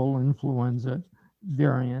transmissible influenza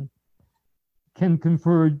variant can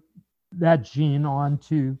confer that gene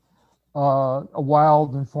onto a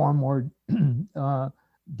wild and far more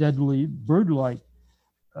deadly bird-like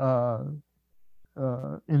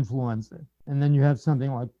influenza. And then you have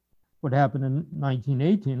something like what happened in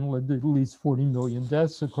 1918, led to at least 40 million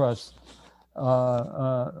deaths across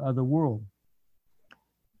the world.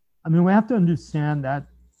 I mean, we have to understand that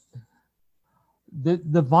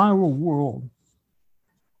the viral world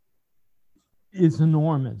is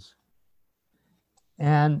enormous.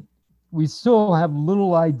 And we still have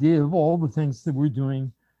little idea of all the things that we're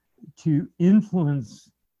doing to influence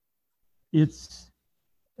its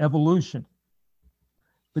evolution.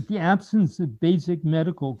 But the absence of basic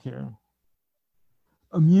medical care,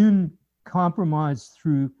 immune compromise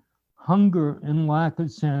through hunger and lack of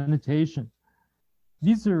sanitation,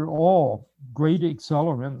 these are all great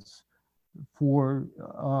accelerants for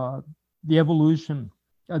the evolution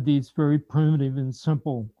of these very primitive and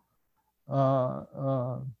simple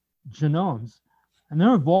genomes. And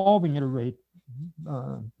they're evolving at a rate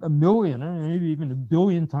 1 million or maybe even 1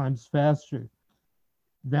 billion times faster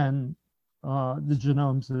than the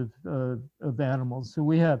genomes of animals. So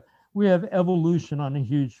we have evolution on a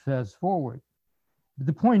huge fast forward. But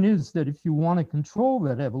the point is that if you want to control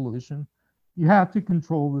that evolution, you have to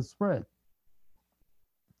control the spread.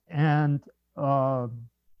 And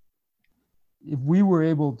if we were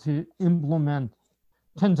able to implement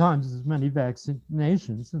 10 times as many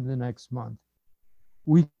vaccinations in the next month,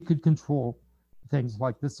 we could control things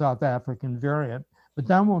like the South African variant, but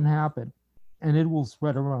that won't happen. And it will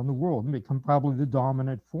spread around the world and become probably the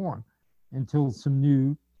dominant form until some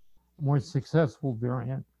new, more successful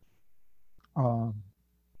variant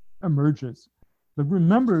emerges. But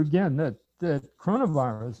remember again that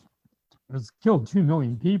coronavirus has killed 2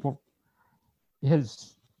 million people. And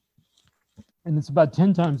it's about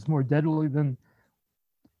 10 times more deadly than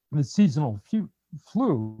the seasonal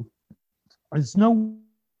flu. There's no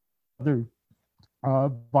other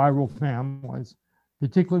viral families,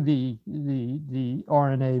 particularly the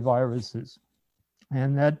RNA viruses.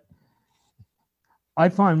 And that I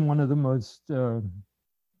find one of the most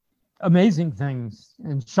amazing things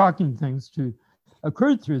and shocking things to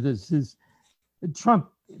occur through this is Trump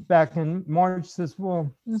back in March says,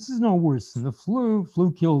 well, this is no worse than the flu.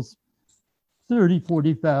 Flu kills 30,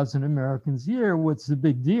 40,000 Americans a year. What's the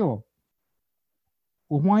big deal?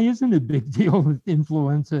 Well, why isn't it a big deal that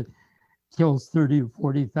influenza kills 30 or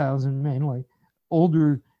 40,000 mainly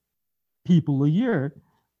older people a year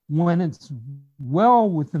when it's well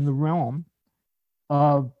within the realm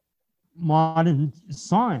of modern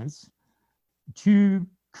science to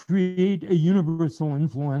create a universal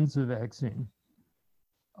influenza vaccine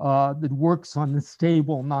that works on the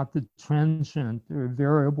stable, not the transient or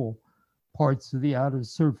variable parts of the outer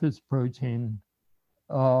surface protein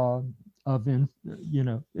of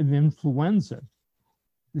influenza.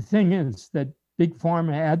 The thing is that Big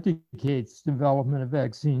Pharma advocates development of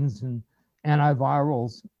vaccines and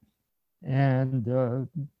antivirals and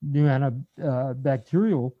new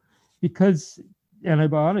antibacterial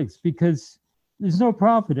antibiotics because there's no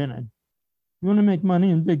profit in it. You want to make money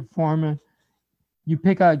in Big Pharma, you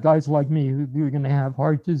pick out guys like me who are going to have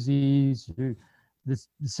heart disease or the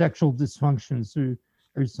sexual dysfunctions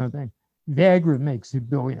or something. Viagra makes you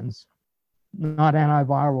billions, not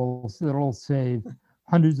antivirals that'll save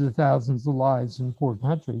hundreds of thousands of lives in poor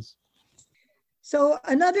countries. So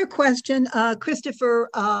another question, Christopher,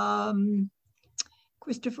 I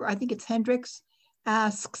think it's Hendricks,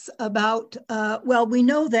 asks about, well, we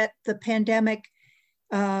know that the pandemic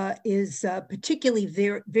is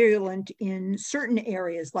particularly virulent in certain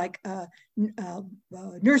areas like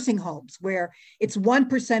nursing homes, where it's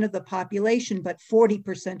 1% of the population, but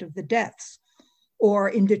 40% of the deaths. Or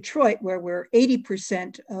in Detroit, where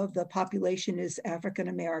 80% of the population is African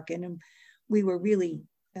American. And we were really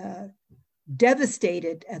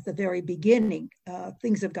devastated at the very beginning.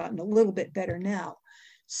 Things have gotten a little bit better now.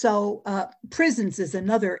 So prisons is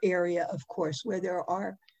another area, of course, where there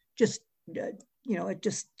are just, it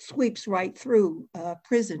just sweeps right through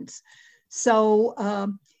prisons. So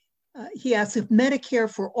he asks if Medicare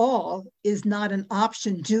for all is not an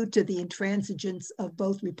option due to the intransigence of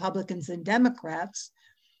both Republicans and Democrats,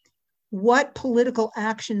 what political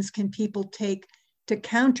actions can people take to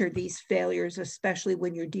counter these failures, especially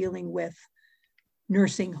when you're dealing with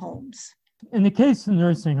nursing homes? In the case of the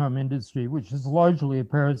nursing home industry, which is largely a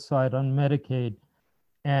parasite on Medicaid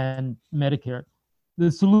and Medicare, the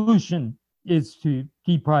solution is to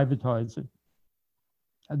deprivatize it.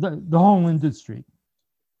 The whole industry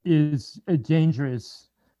is a dangerous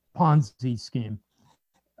Ponzi scheme.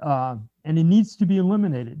 And it needs to be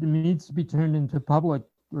eliminated. It needs to be turned into public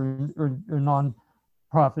or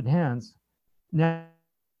non-profit hands. Now,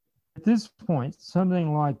 at this point,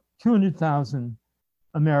 something like 200,000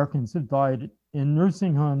 Americans have died in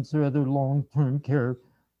nursing homes or other long-term care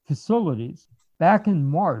facilities. Back in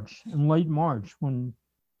March, in late March, when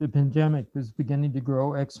the pandemic was beginning to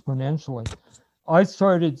grow exponentially, I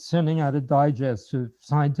started sending out a digest of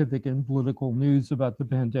scientific and political news about the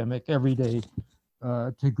pandemic every day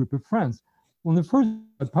to a group of friends. Well, the first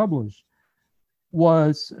I published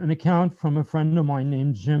was an account from a friend of mine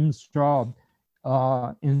named Jim Straub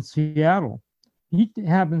in Seattle. He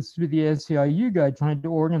happens to be the SEIU guy trying to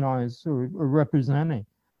organize or representing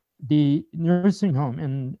the nursing home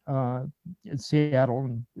in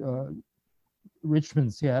Seattle,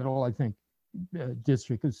 Richmond, Seattle, I think,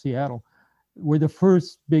 district of Seattle, where the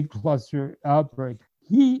first big cluster outbreak.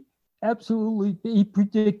 He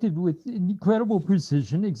predicted with incredible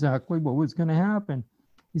precision exactly what was going to happen.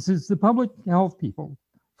 He says the public health people,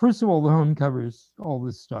 first of all, the home covers all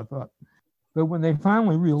this stuff up. But when they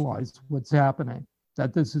finally realized what's happening,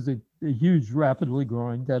 that this is a huge, rapidly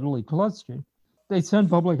growing, deadly cluster, they send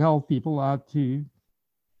public health people out to,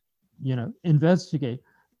 investigate.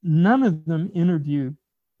 None of them interview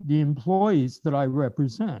the employees that I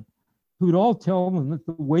represent, who'd all tell them that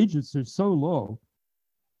the wages are so low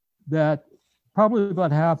that probably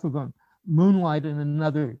about half of them moonlight in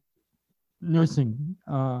another nursing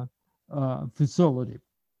facility.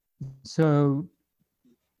 So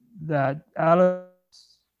that out of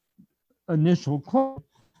initial club,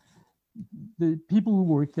 the people who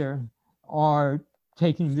work there are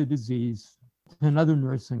taking the disease to another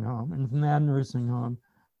nursing home, and from that nursing home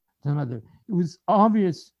to another. It was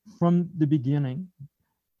obvious from the beginning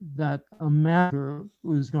that a matter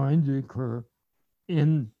was going to occur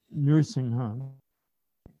in nursing home.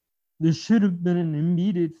 There should have been an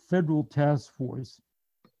immediate federal task force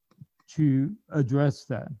to address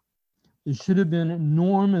that. There should have been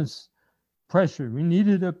enormous pressure. We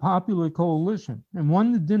needed a popular coalition, and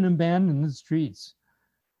one that didn't abandon the streets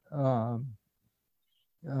to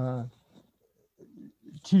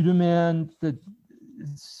demand that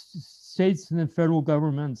states and the federal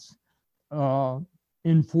governments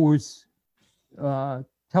enforce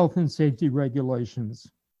health and safety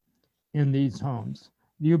regulations in these homes.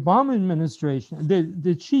 The Obama administration,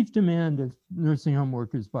 the chief demand of nursing home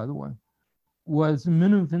workers, by the way, was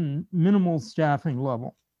minimal staffing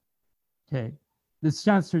level. Okay, the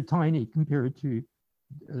stats are tiny compared to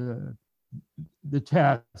the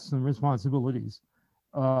tasks and responsibilities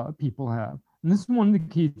people have. And this is one of the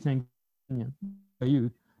key things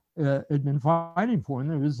you had been fighting for. And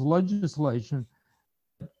there was legislation.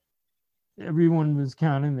 Everyone was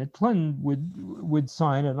counting that Clinton would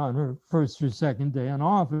sign it on her first or second day in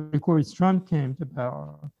office. Of course, Trump came to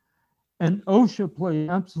power. And OSHA played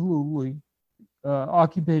absolutely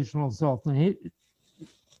occupational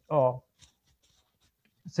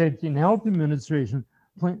Safety and Health Administration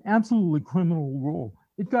played an absolutely criminal role.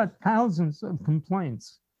 It got thousands of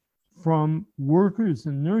complaints from workers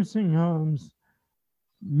in nursing homes,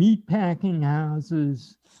 meat packing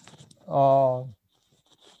houses,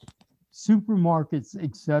 supermarkets,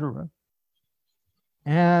 etc.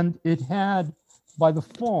 And it had, by the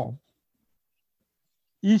fall,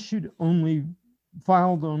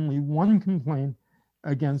 filed only one complaint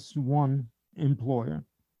against one employer.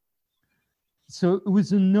 So it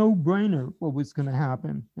was a no-brainer what was going to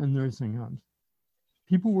happen in nursing homes.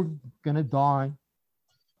 People were going to die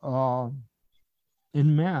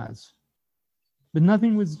en masse, but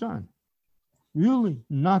nothing was done. Really,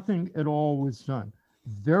 nothing at all was done.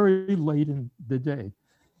 Very late in the day.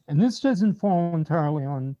 And this doesn't fall entirely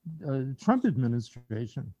on the Trump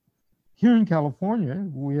administration. Here in California,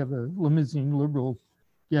 we have a limousine liberal,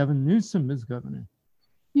 Gavin Newsom, as governor.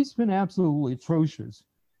 He's been absolutely atrocious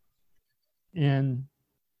in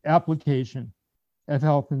application of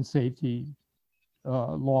health and safety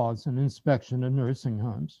laws and inspection of nursing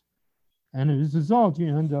homes. And as a result,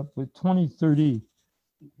 you end up with 20, 30,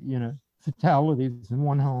 fatalities in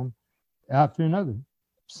one home after another.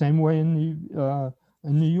 Same way in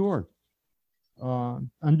New York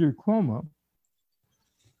under Cuomo.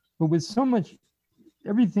 But with so many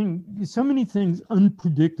things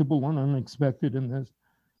unpredictable and unexpected in this,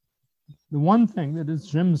 the one thing that is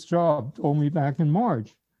Jim Straub told me back in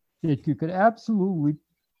March, that you could absolutely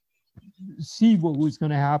see what was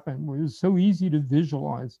going to happen, where it was so easy to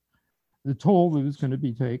visualize the toll that was going to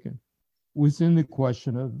be taken, was in the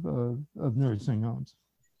question of nursing homes.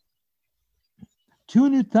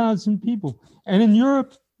 200,000 people. And in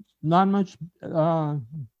Europe, not much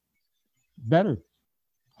better.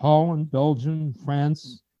 Holland, Belgium,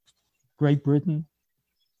 France, Great Britain,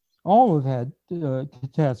 all have had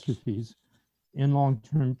catastrophes in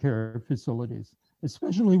long-term care facilities,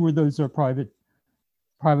 especially where those are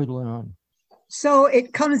privately owned. So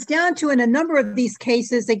it comes down to, in a number of these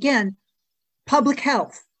cases, again, public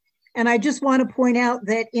health. And I just want to point out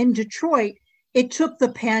that in Detroit, it took the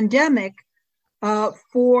pandemic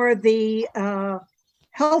for the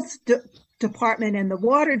health department and the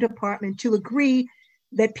water department to agree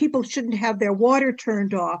that people shouldn't have their water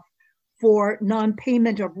turned off for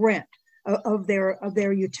non-payment of rent of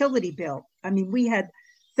their utility bill. I mean, we had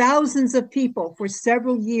thousands of people for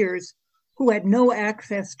several years who had no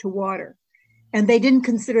access to water, and they didn't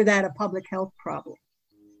consider that a public health problem.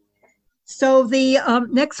 So the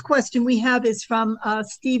next question we have is from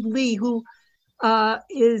Steve Lee, who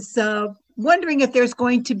is wondering if there's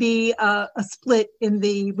going to be a split in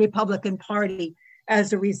the Republican Party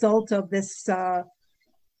as a result of this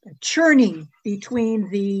churning between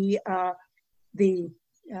the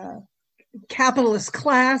capitalist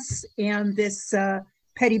class and this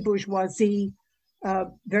petty bourgeoisie,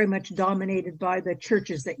 very much dominated by the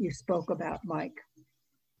churches that you spoke about, Mike.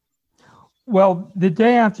 Well, the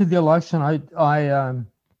day after the election,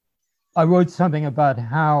 I wrote something about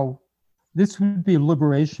how this would be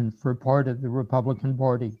liberation for part of the Republican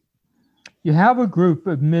Party. You have a group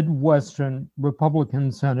of Midwestern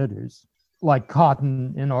Republican senators, like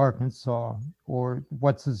Cotton in Arkansas, or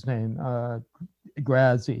what's his name,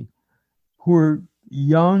 Grassley, who are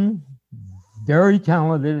young, very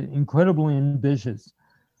talented, incredibly ambitious,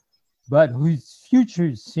 but whose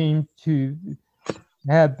futures seem to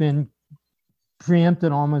have been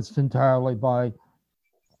preempted almost entirely by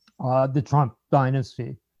the Trump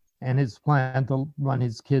dynasty and his plan to run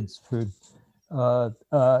his kids for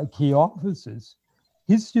key offices.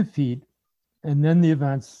 His defeat, and then the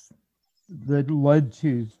events that led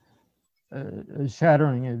to a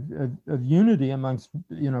shattering of unity amongst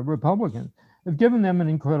Republicans, have given them an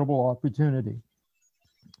incredible opportunity.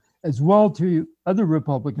 as well to other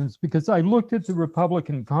Republicans, because I looked at the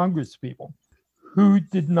Republican Congress people who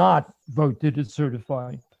did not vote to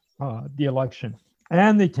decertify the election.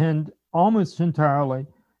 And they tend almost entirely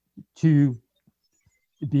to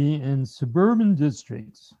be in suburban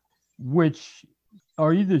districts, which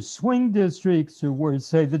are either swing districts or where,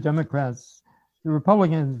 say, the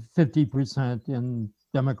Republicans 50% and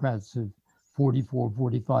Democrats have 44,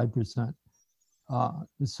 45%,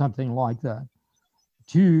 something like that.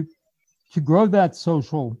 To grow that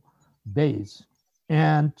social base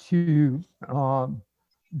and to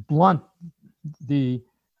blunt the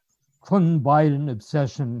Clinton-Biden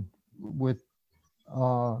obsession with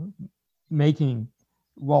making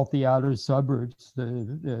wealthy outer suburbs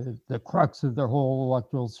the crux of their whole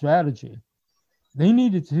electoral strategy. They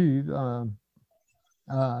needed to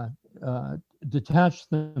detach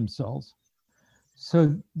themselves.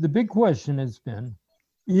 So the big question has been,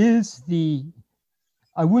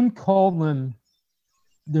 I wouldn't call them,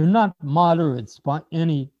 they're not moderates by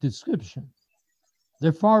any description.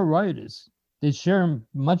 They're far rightists. They share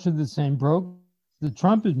much of the same program, the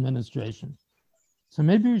Trump administration. So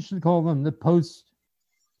maybe we should call them the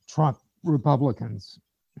post-Trump Republicans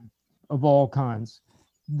of all kinds.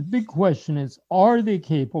 The big question is, are they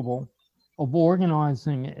capable of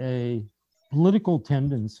organizing a political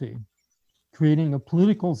tendency, creating a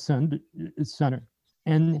political center,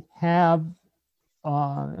 and have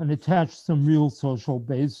and attach some real social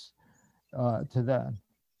base to that?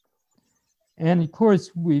 And of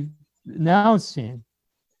course, we've now seen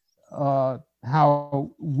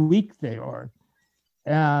how weak they are,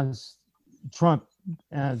 as Trump,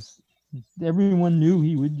 as everyone knew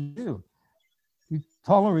he would do. He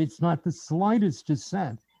tolerates not the slightest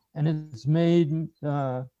dissent, and it's made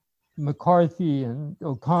McCarthy and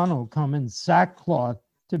O'Connell come in sackcloth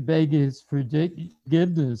to beg his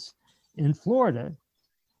forgiveness in Florida.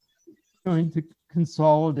 Going to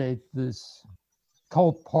consolidate this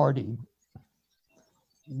cult party,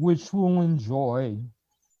 which will enjoy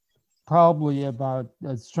probably about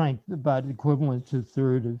a strength about equivalent to a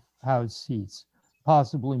third of House seats,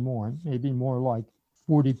 possibly more, maybe more like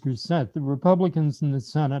 40%. The Republicans in the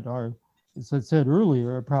Senate are, as I said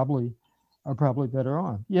earlier, are probably better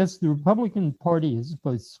off. Yes, the Republican Party is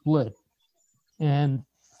both split and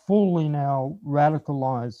fully now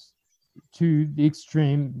radicalized to the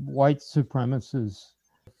extreme white supremacist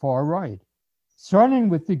far right. Starting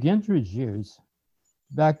with the Gingrich years,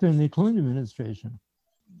 back during the Clinton administration,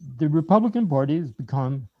 the Republican Party has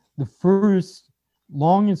become the first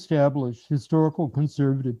long-established historical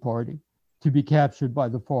conservative party to be captured by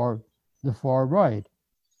the far right.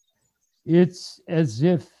 It's as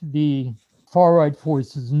if the far right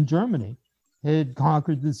forces in Germany had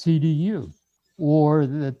conquered the CDU, or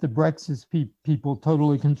that the Brexit people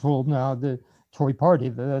totally controlled now the Tory party.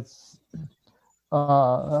 That's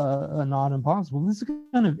not impossible. This is a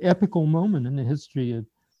kind of epical moment in the history of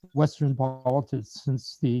Western politics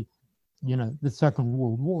since the Second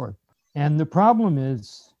World War. And the problem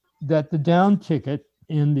is that the down ticket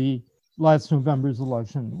in the last November's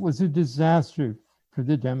election was a disaster for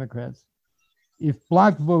the Democrats. If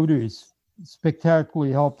Black voters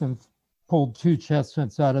spectacularly helped them pull two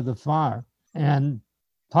chestnuts out of the fire and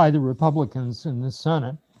tie the Republicans in the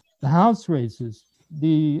Senate, the House races,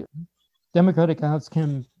 the Democratic House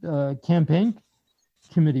campaign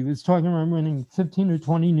committee was talking about winning 15 or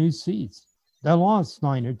 20 new seats. They lost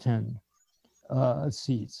 9 or 10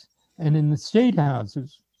 seats. And in the state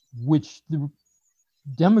houses, which the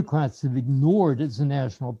Democrats have ignored as a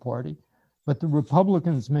national party, but the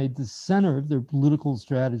Republicans made the center of their political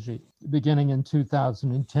strategy beginning in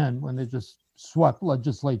 2010, when they just swept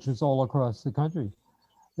legislatures all across the country.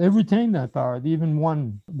 They retained that power. They even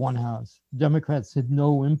won one house. Democrats had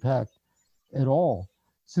no impact at all.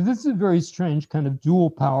 So this is a very strange kind of dual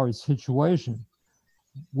power situation,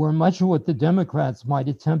 where much of what the Democrats might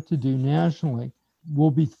attempt to do nationally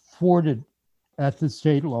will be thwarted at the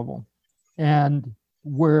state level, and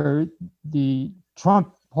where the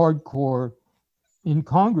Trump hardcore in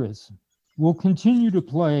Congress will continue to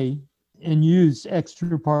play and use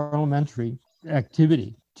extra parliamentary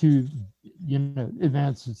activity to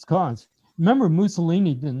advance its cause. Remember,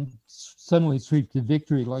 Mussolini didn't suddenly sweep to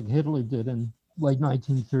victory like Hitler did in late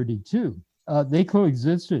 1932. They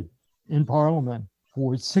coexisted in parliament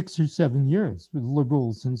for 6 or 7 years with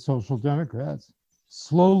liberals and social democrats,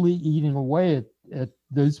 slowly eating away at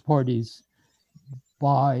those parties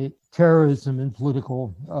by terrorism and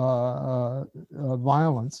political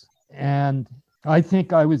violence. And I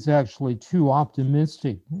think I was actually too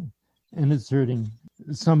optimistic in asserting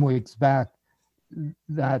some weeks back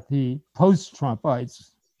that the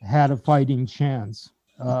post-Trumpites had a fighting chance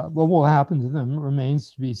What will happen to them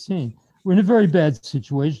remains to be seen. We're in a very bad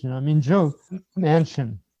situation. I mean, Joe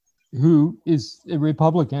Manchin, who is a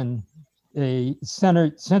Republican, a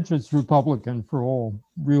centrist Republican for all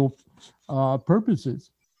real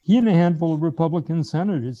purposes, he and a handful of Republican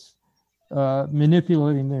senators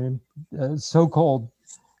manipulating their so-called,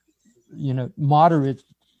 moderate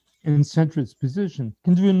and centrist position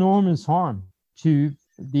can do enormous harm to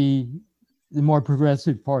the more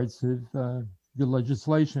progressive parts of the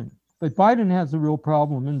legislation. But Biden has a real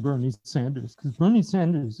problem in Bernie Sanders, because Bernie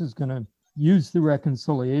Sanders is going to use the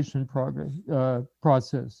reconciliation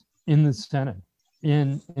process in the Senate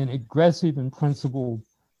in an aggressive and principled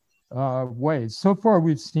way. So far,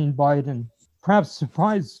 we've seen Biden perhaps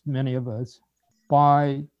surprise many of us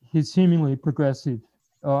by his seemingly progressive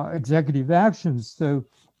executive actions. So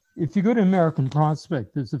if you go to American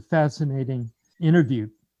Prospect, there's a fascinating interview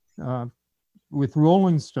with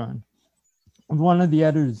Rolling Stone. One of the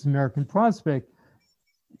editors of American Prospect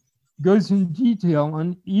goes in detail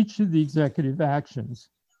on each of the executive actions.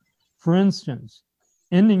 For instance,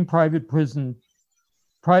 ending privatization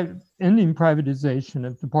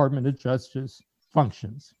of Department of Justice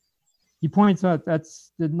functions. He points out that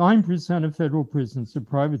 9% of federal prisons are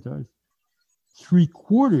privatized.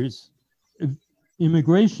 3/4 of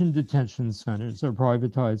immigration detention centers are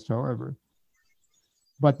privatized, however.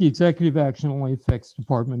 But the executive action only affects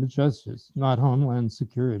Department of Justice, not Homeland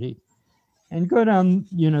Security. And go down,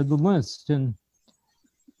 the list, and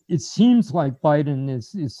it seems like Biden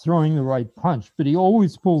is throwing the right punch, but he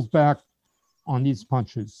always pulls back on these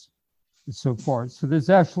punches so far. So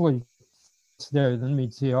there's actually there than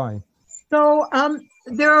meets the eye. So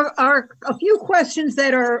there are a few questions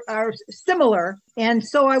that are similar, and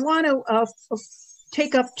so I want to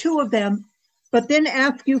take up two of them, but then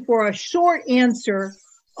ask you for a short answer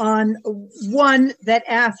on one that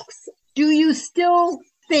asks, do you still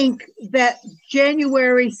think that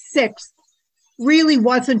January 6th really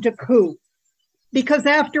wasn't a coup? Because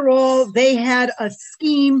after all, they had a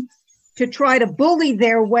scheme to try to bully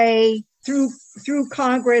their way through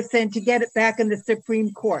Congress and to get it back in the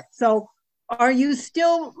Supreme Court. So are you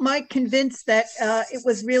still, Mike, convinced that it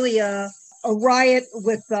was really a riot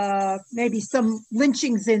with maybe some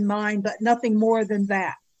lynchings in mind, but nothing more than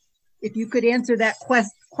that? If you could answer that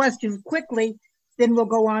question quickly, then we'll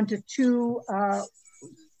go on to two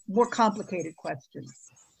more complicated questions.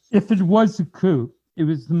 If it was a coup, it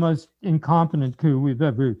was the most incompetent coup we've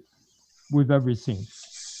ever seen.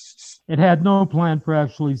 It had no plan for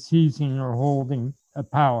actually seizing or holding a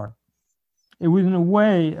power. It was, in a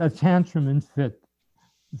way, a tantrum and fit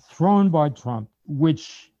thrown by Trump,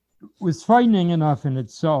 which was frightening enough in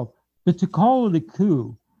itself. But to call it a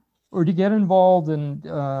coup, or to get involved in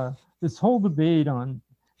this whole debate on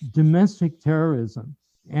domestic terrorism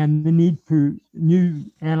and the need for new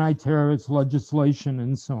anti-terrorist legislation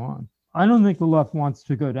and so on, I don't think the left wants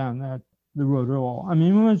to go down the road at all. I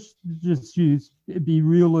mean, let's just be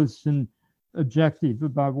realist and objective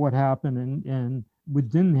about what happened and what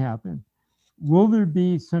didn't happen. Will there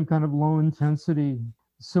be some kind of low intensity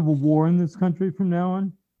civil war in this country from now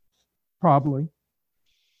on? Probably.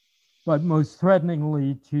 But most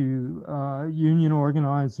threateningly to union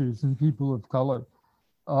organizers and people of color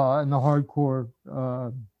in the hardcore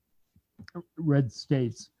red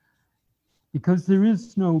states. Because there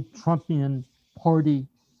is no Trumpian party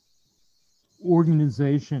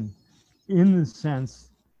organization in the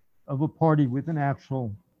sense of a party with an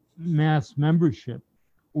actual mass membership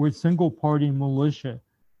or a single party militia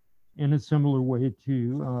in a similar way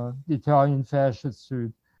to the Italian fascists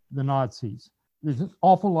or the Nazis. There's an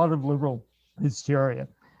awful lot of liberal hysteria,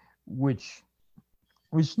 which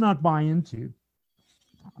we should not buy into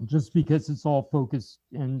just because it's all focused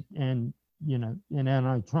in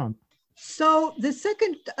anti-Trump. So the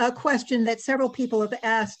second question that several people have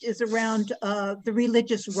asked is around the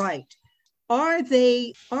religious right. Are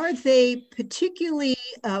they particularly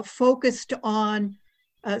focused on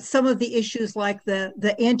some of the issues like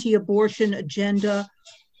the anti-abortion agenda,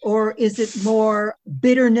 or is it more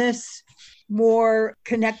bitterness, more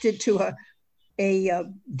connected to a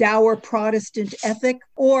dour Protestant ethic,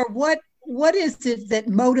 or what is it that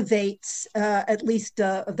motivates at least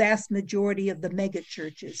a vast majority of the mega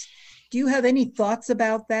churches? Do you have any thoughts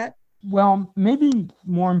about that? Well, maybe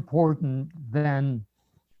more important than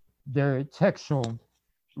their textual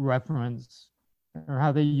reference or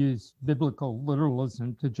how they use biblical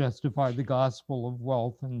literalism to justify the gospel of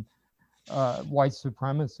wealth and white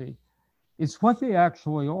supremacy. It's what they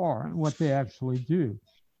actually are and what they actually do.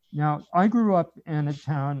 Now, I grew up in a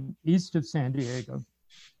town east of San Diego,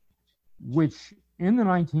 which in the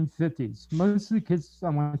 1950s, most of the kids I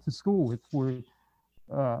went to school with were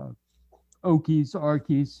Okies,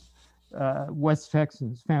 Arkies, West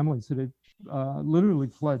Texans, families that had literally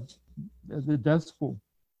fled the Dust Bowl.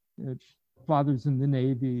 Fathers in the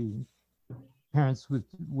Navy, parents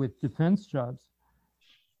with defense jobs.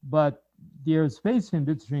 But the aerospace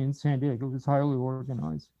industry in San Diego was highly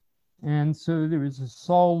organized. And so there was a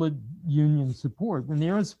solid union support. When the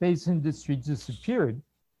aerospace industry disappeared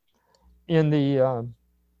in the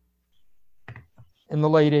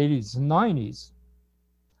late 80s and 90s,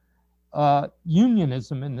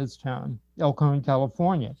 unionism in this town, Elkhorn,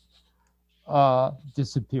 California,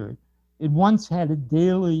 disappeared. It once had a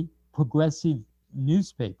daily progressive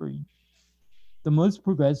newspaper, the most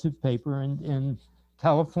progressive paper in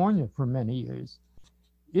California for many years.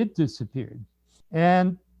 It disappeared.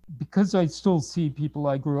 And because I still see people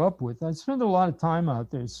I grew up with, I spend a lot of time out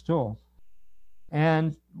there still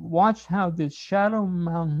and watch how the Shadow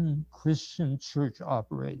Mountain Christian Church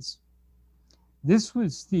operates. This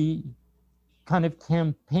was the kind of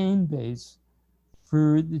campaign base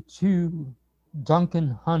for the two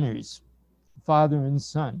Duncan Hunters, father and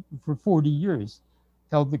son, for 40 years,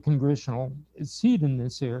 held the congressional seat in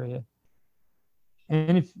this area.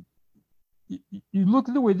 And if you look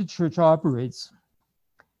at the way the church operates,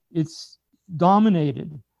 it's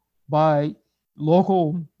dominated by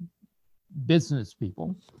local business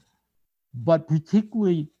people, but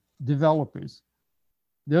particularly developers,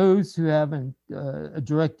 those who have a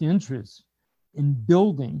direct interest in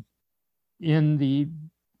building in the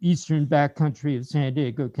eastern backcountry of San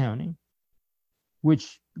Diego County,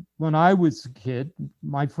 which when I was a kid,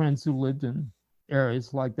 my friends who lived in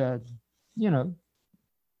areas like that,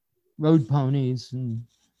 rode ponies and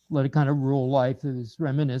led a kind of rural life that is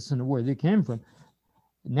reminiscent of where they came from.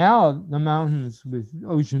 Now the mountains with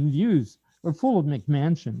ocean views are full of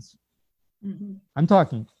McMansions. Mm-hmm. I'm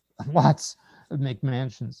talking lots of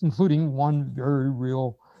McMansions, including one very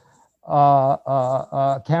real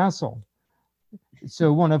castle.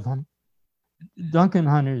 So one of Duncan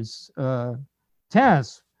Hunter's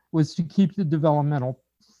tasks was to keep the developmental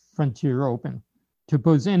frontier open, to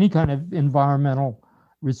oppose any kind of environmental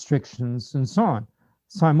restrictions and so on.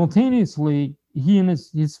 Simultaneously, he and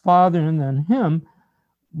his father and then him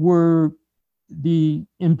were the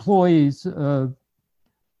employees of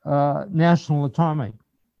National Atomic,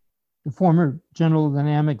 the former General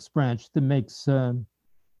Dynamics branch that makes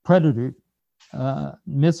Predator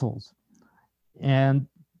missiles. And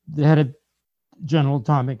the head of General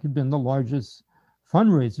Atomic had been the largest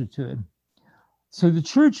fundraiser to it. So the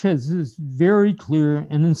church has this very clear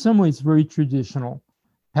and in some ways very traditional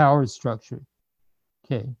power structure.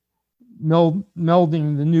 Okay,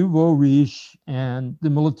 melding the nouveau riche and the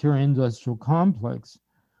military-industrial complex.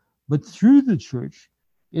 But through the church,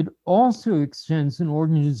 it also extends an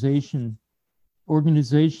organizational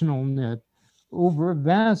net over a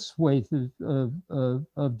vast swathe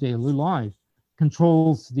of daily life,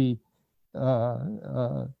 controls the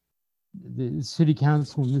city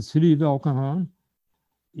council in the city of El Cajon.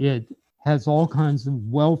 It has all kinds of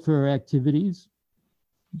welfare activities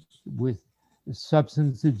with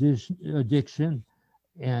substance addiction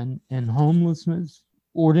and homelessness.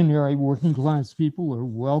 Ordinary working class people are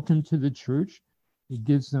welcome to the church. It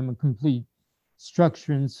gives them a complete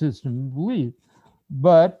structure and system of belief.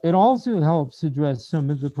 But it also helps address some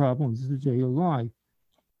of the problems of daily life,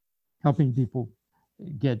 helping people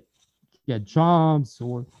get jobs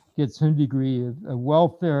or get some degree of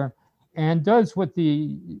welfare, and does what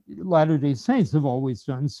the Latter-day Saints have always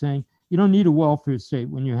done, saying, you don't need a welfare state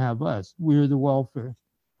when you have us. We're the welfare,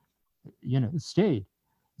 state.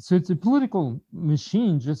 So it's a political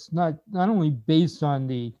machine, just not only based on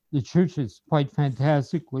the church's quite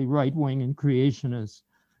fantastically right-wing and creationist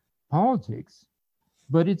politics,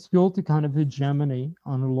 but it's built a kind of hegemony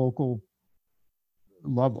on a local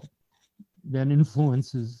level that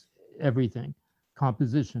influences everything.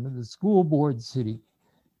 Composition of the school board, city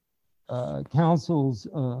councils,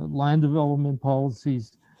 land development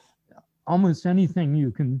policies, almost anything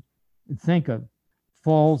you can think of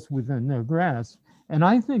falls within their grasp. And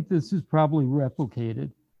I think this is probably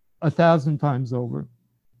replicated 1,000 times over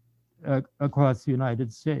across the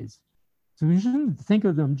United States. So we shouldn't think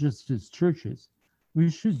of them just as churches. We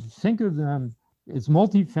should think of them as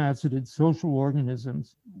multifaceted social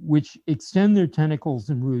organisms which extend their tentacles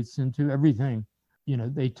and roots into everything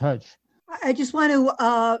they touch. I just want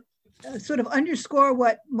to sort of underscore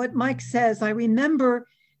what Mike says. I remember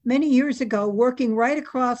many years ago working right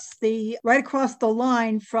across the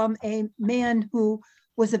line from a man who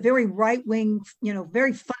was a very right-wing,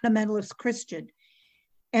 very fundamentalist Christian.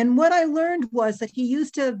 And what I learned was that he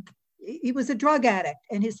was a drug addict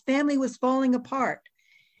and his family was falling apart.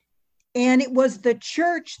 And it was the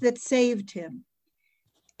church that saved him.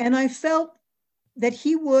 And I felt that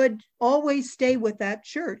he would always stay with that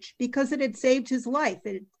church because it had saved his life,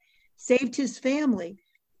 it had saved his family.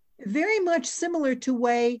 Very much similar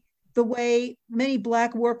to the way many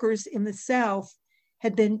Black workers in the South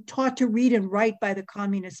had been taught to read and write by the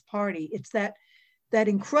Communist Party. It's that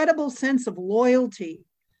incredible sense of loyalty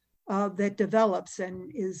that develops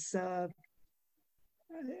and is,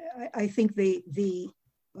 I think, the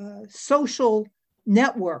social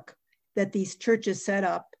network that these churches set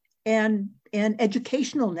up, and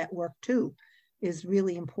educational network too, is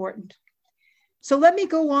really important. So let me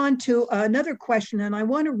go on to another question, and I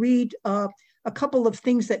want to read a couple of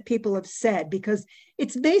things that people have said, because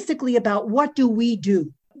it's basically about what do we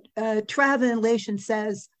do. Travanlation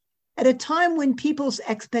says, at a time when people's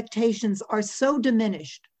expectations are so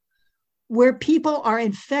diminished, where people are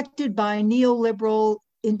infected by neoliberal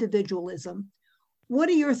individualism, what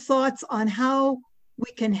are your thoughts on how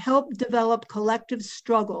we can help develop collective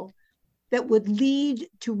struggle that would lead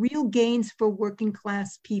to real gains for working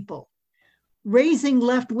class people? Raising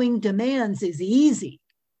left-wing demands is easy.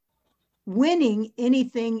 Winning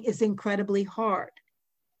anything is incredibly hard.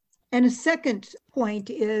 And a second point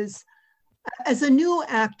is, as a new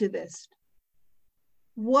activist,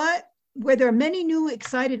 where there are many new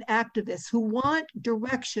excited activists who want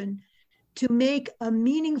direction to make a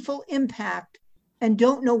meaningful impact and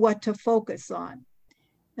don't know what to focus on.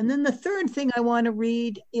 And then the third thing I want to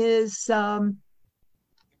read is from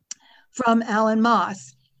Alan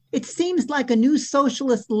Moss. It seems like a new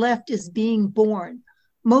socialist left is being born,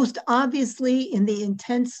 most obviously in the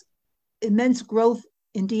immense growth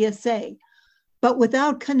in DSA, but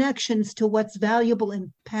without connections to what's valuable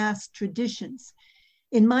in past traditions.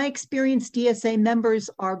 In my experience, DSA members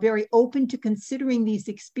are very open to considering these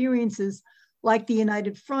experiences like the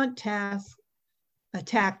United Front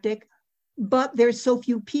tactic, but there's so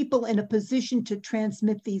few people in a position to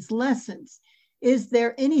transmit these lessons. Is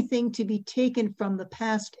there anything to be taken from the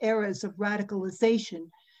past eras of radicalization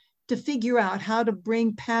to figure out how to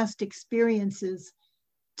bring past experiences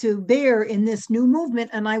to bear in this new movement?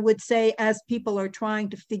 And I would say, as people are trying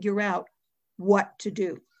to figure out what to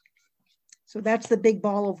do. So that's the big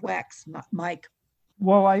ball of wax, Mike.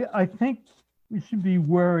 Well, I think we should be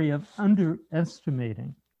wary of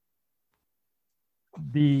underestimating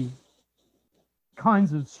the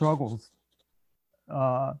kinds of struggles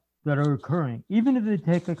that are occurring, even if they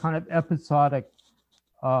take a kind of episodic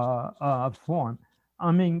form.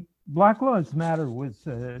 I mean, Black Lives Matter was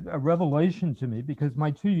a revelation to me because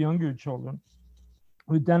my two younger children,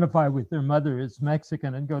 who identify with their mother as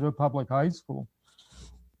Mexican and go to a public high school,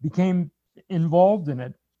 became involved in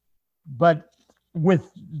it, but with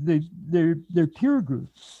their peer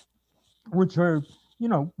groups, which are, you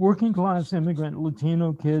know, working class immigrant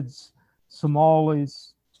Latino kids,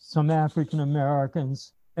 Somalis, some African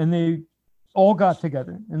Americans, and they all got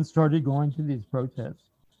together and started going to these protests.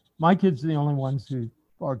 My kids are the only ones who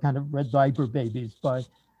are kind of red diaper babies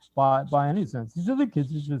by any sense. These other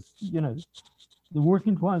kids are just, you know, the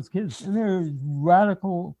working class kids, and they're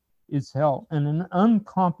radical as hell in an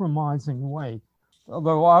uncompromising way.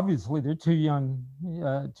 Although obviously they're too young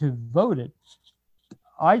to vote it.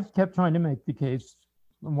 I kept trying to make the case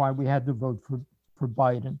why we had to vote for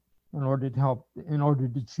Biden in order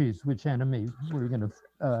to choose which enemy we were going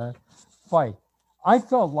to fight. I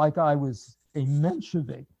felt like I was a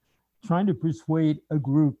Menshevik trying to persuade a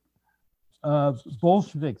group of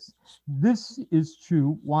Bolsheviks. This is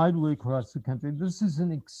true widely across the country. This is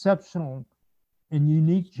an exceptional and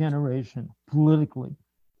unique generation politically.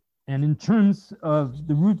 And in terms of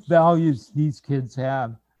the root values these kids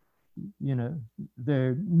have, you know,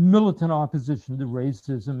 their militant opposition to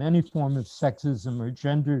racism, any form of sexism or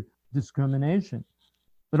gender discrimination,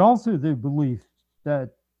 but also their belief that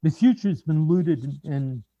the future has been looted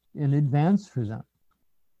in advance for them.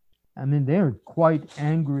 I mean, they're quite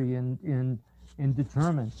angry and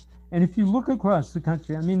determined. And if you look across the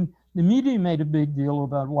country, I mean, the media made a big deal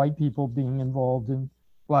about white people being involved in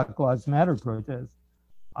Black Lives Matter protests.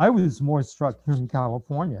 I was more struck here in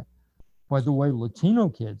California by the way Latino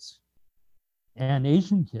kids and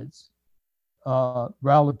Asian kids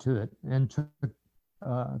rallied to it and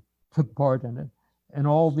took part in it. And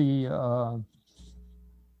all the, I'm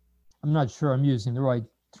not sure I'm using the right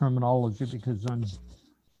terminology because I'm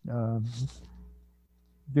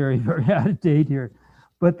very, very out of date here,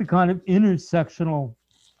 but the kind of intersectional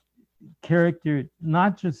character,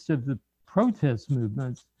 not just of the protest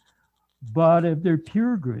movements, but of their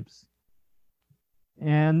peer groups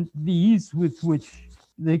and the ease with which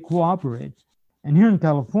they cooperate. And here in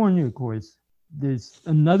California, of course, there's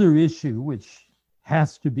another issue which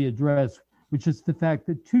has to be addressed, which is the fact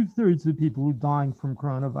that 2/3 of people who are dying from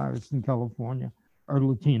coronavirus in California are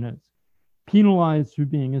Latinos, penalized for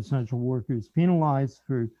being essential workers, penalized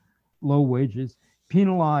for low wages,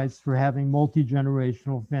 penalized for having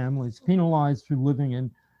multi-generational families, penalized for living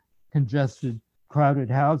in congested, crowded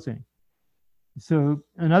housing. So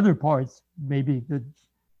in other parts, maybe the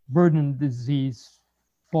burden of disease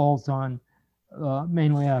falls on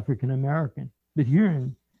mainly African American. But here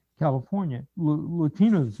in California,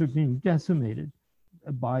 Latinos are being decimated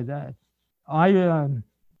by that. I,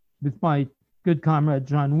 with my good comrade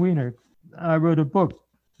John Wiener, I wrote a book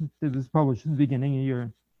that was published in the beginning of the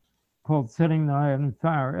year called Setting the Eye on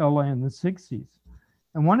Fire, LA in the 60s.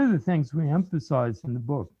 And one of the things we emphasized in the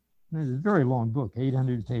book, it's a very long book,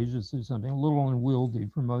 800 pages or something, a little unwieldy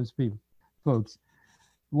for most people, folks.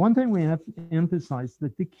 One thing we have to emphasize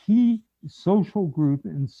that the key social group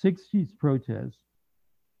in 60s protests,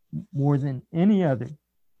 more than any other,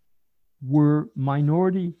 were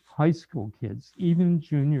minority high school kids, even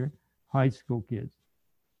junior high school kids,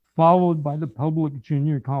 followed by the public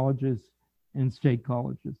junior colleges and state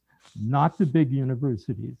colleges, not the big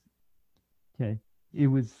universities. Okay, it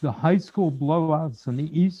was the high school blowouts on the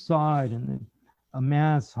east side and a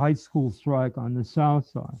mass high school strike on the south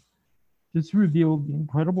side. Just revealed the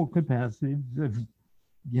incredible capacity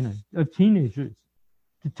of teenagers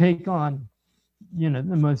to take on, the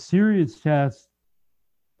most serious task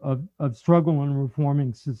of struggle and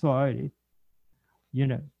reforming society,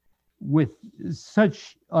 with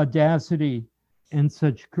such audacity and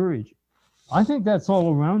such courage. I think that's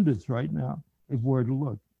all around us right now, if we're to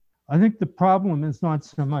look. I think the problem is not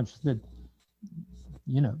so much that,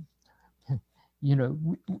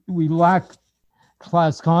 we lack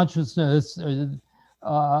class consciousness,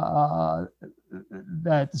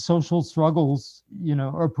 that social struggles,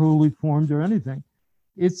 are poorly formed or anything.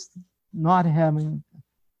 It's not having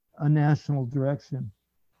a national direction.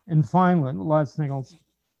 And finally, the last thing I'll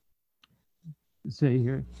say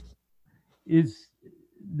here is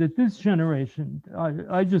that this generation,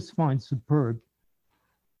 I just find superb.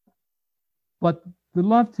 But the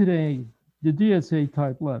left today, the DSA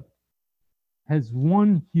type left, has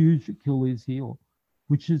one huge Achilles heel,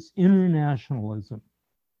 which is internationalism.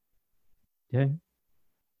 Okay?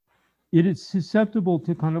 It is susceptible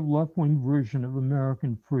to kind of left-wing version of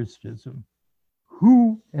American firstism.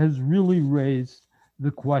 Who has really raised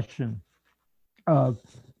the question of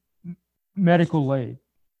medical aid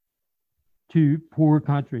to poor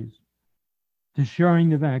countries, to sharing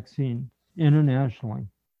the vaccine internationally?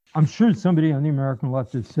 I'm sure somebody on the American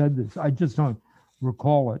left has said this. I just don't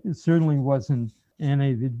recall it. It certainly wasn't in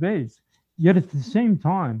any of the debates. Yet at the same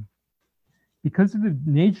time, because of the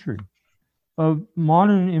nature of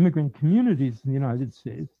modern immigrant communities in the United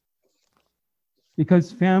States,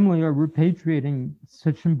 because family are repatriating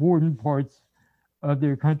such important parts of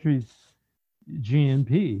their country's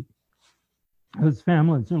GNP, those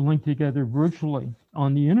families are linked together virtually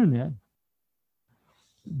on the internet.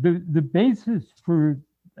 The basis for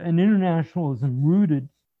an internationalism rooted,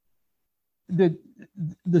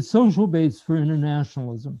 the social base for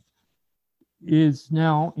internationalism is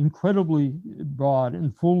now incredibly broad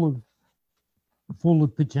and full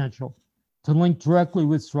of potential to link directly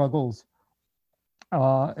with struggles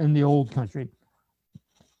in the old country,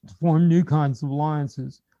 to form new kinds of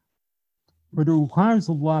alliances. But it requires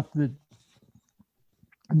a left that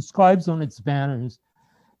inscribes on its banners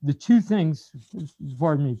the two things,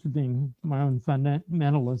 pardon me for being my own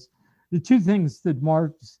fundamentalist, the two things that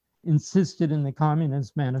Marx insisted in the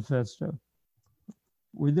Communist Manifesto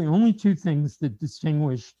were the only two things that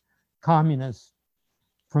distinguished communists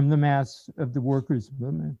from the mass of the workers'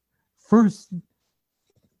 movement. First,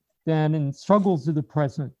 that in struggles of the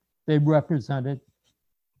present, they represented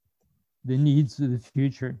the needs of the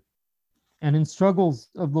future. And in struggles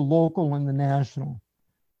of the local and the national,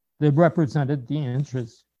 they represented the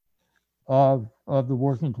interests of the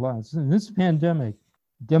working class. And this pandemic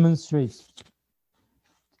demonstrates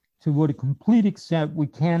to what a complete extent we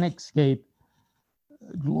can't escape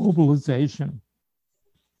globalization,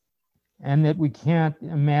 and that we can't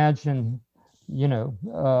imagine,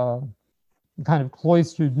 kind of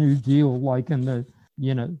cloistered New Deal like in the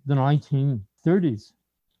 1930s.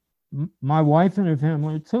 My wife and her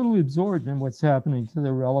family are totally absorbed in what's happening to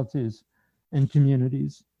their relatives and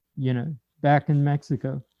communities, back in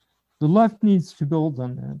Mexico. The left needs to build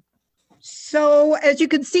on that. So, as you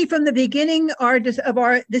can see from the beginning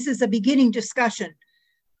this is a beginning discussion.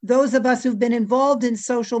 Those of us who've been involved in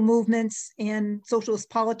social movements and socialist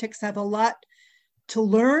politics have a lot to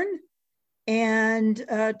learn and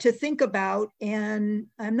to think about. And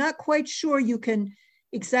I'm not quite sure you can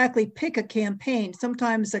exactly pick a campaign.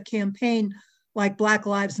 Sometimes a campaign like Black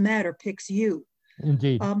Lives Matter picks you.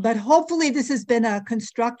 Indeed. But hopefully this has been a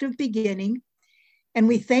constructive beginning. And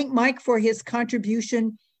we thank Mike for his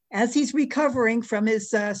contribution as he's recovering from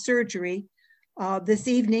his surgery this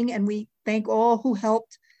evening. And we thank all who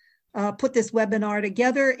helped put this webinar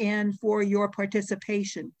together and for your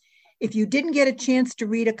participation. If you didn't get a chance to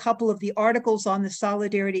read a couple of the articles on the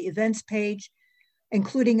Solidarity Events page,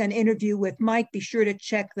 including an interview with Mike, be sure to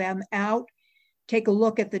check them out. Take a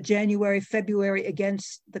look at the January, February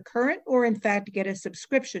against the current, or in fact, get a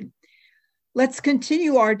subscription. Let's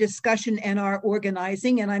continue our discussion and our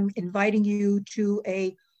organizing, and I'm inviting you to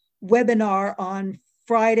a webinar on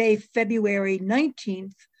Friday, February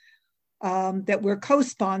 19th that we're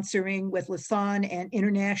co-sponsoring with Lausanne and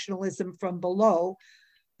Internationalism from Below,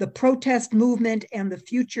 the protest movement and the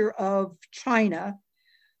future of China.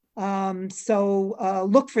 So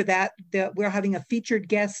look for that. We're having a featured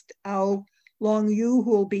guest, Ao Long Yu,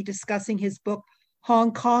 who will be discussing his book,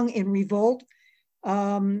 Hong Kong in Revolt,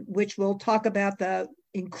 which will talk about the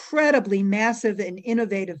incredibly massive and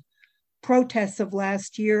innovative protests of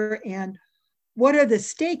last year and what are the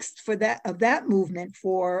stakes for that movement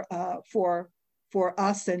for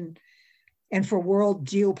us and for world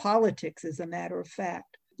geopolitics, as a matter of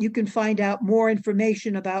fact. You can find out more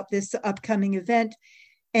information about this upcoming event.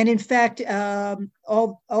 And in fact, all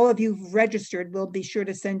of you who've registered, we'll be sure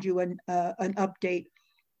to send you an update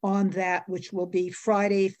on that, which will be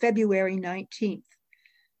Friday, February 19th.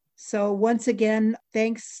 So once again,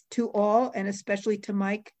 thanks to all, and especially to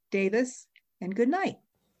Mike Davis, and good night.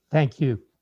 Thank you.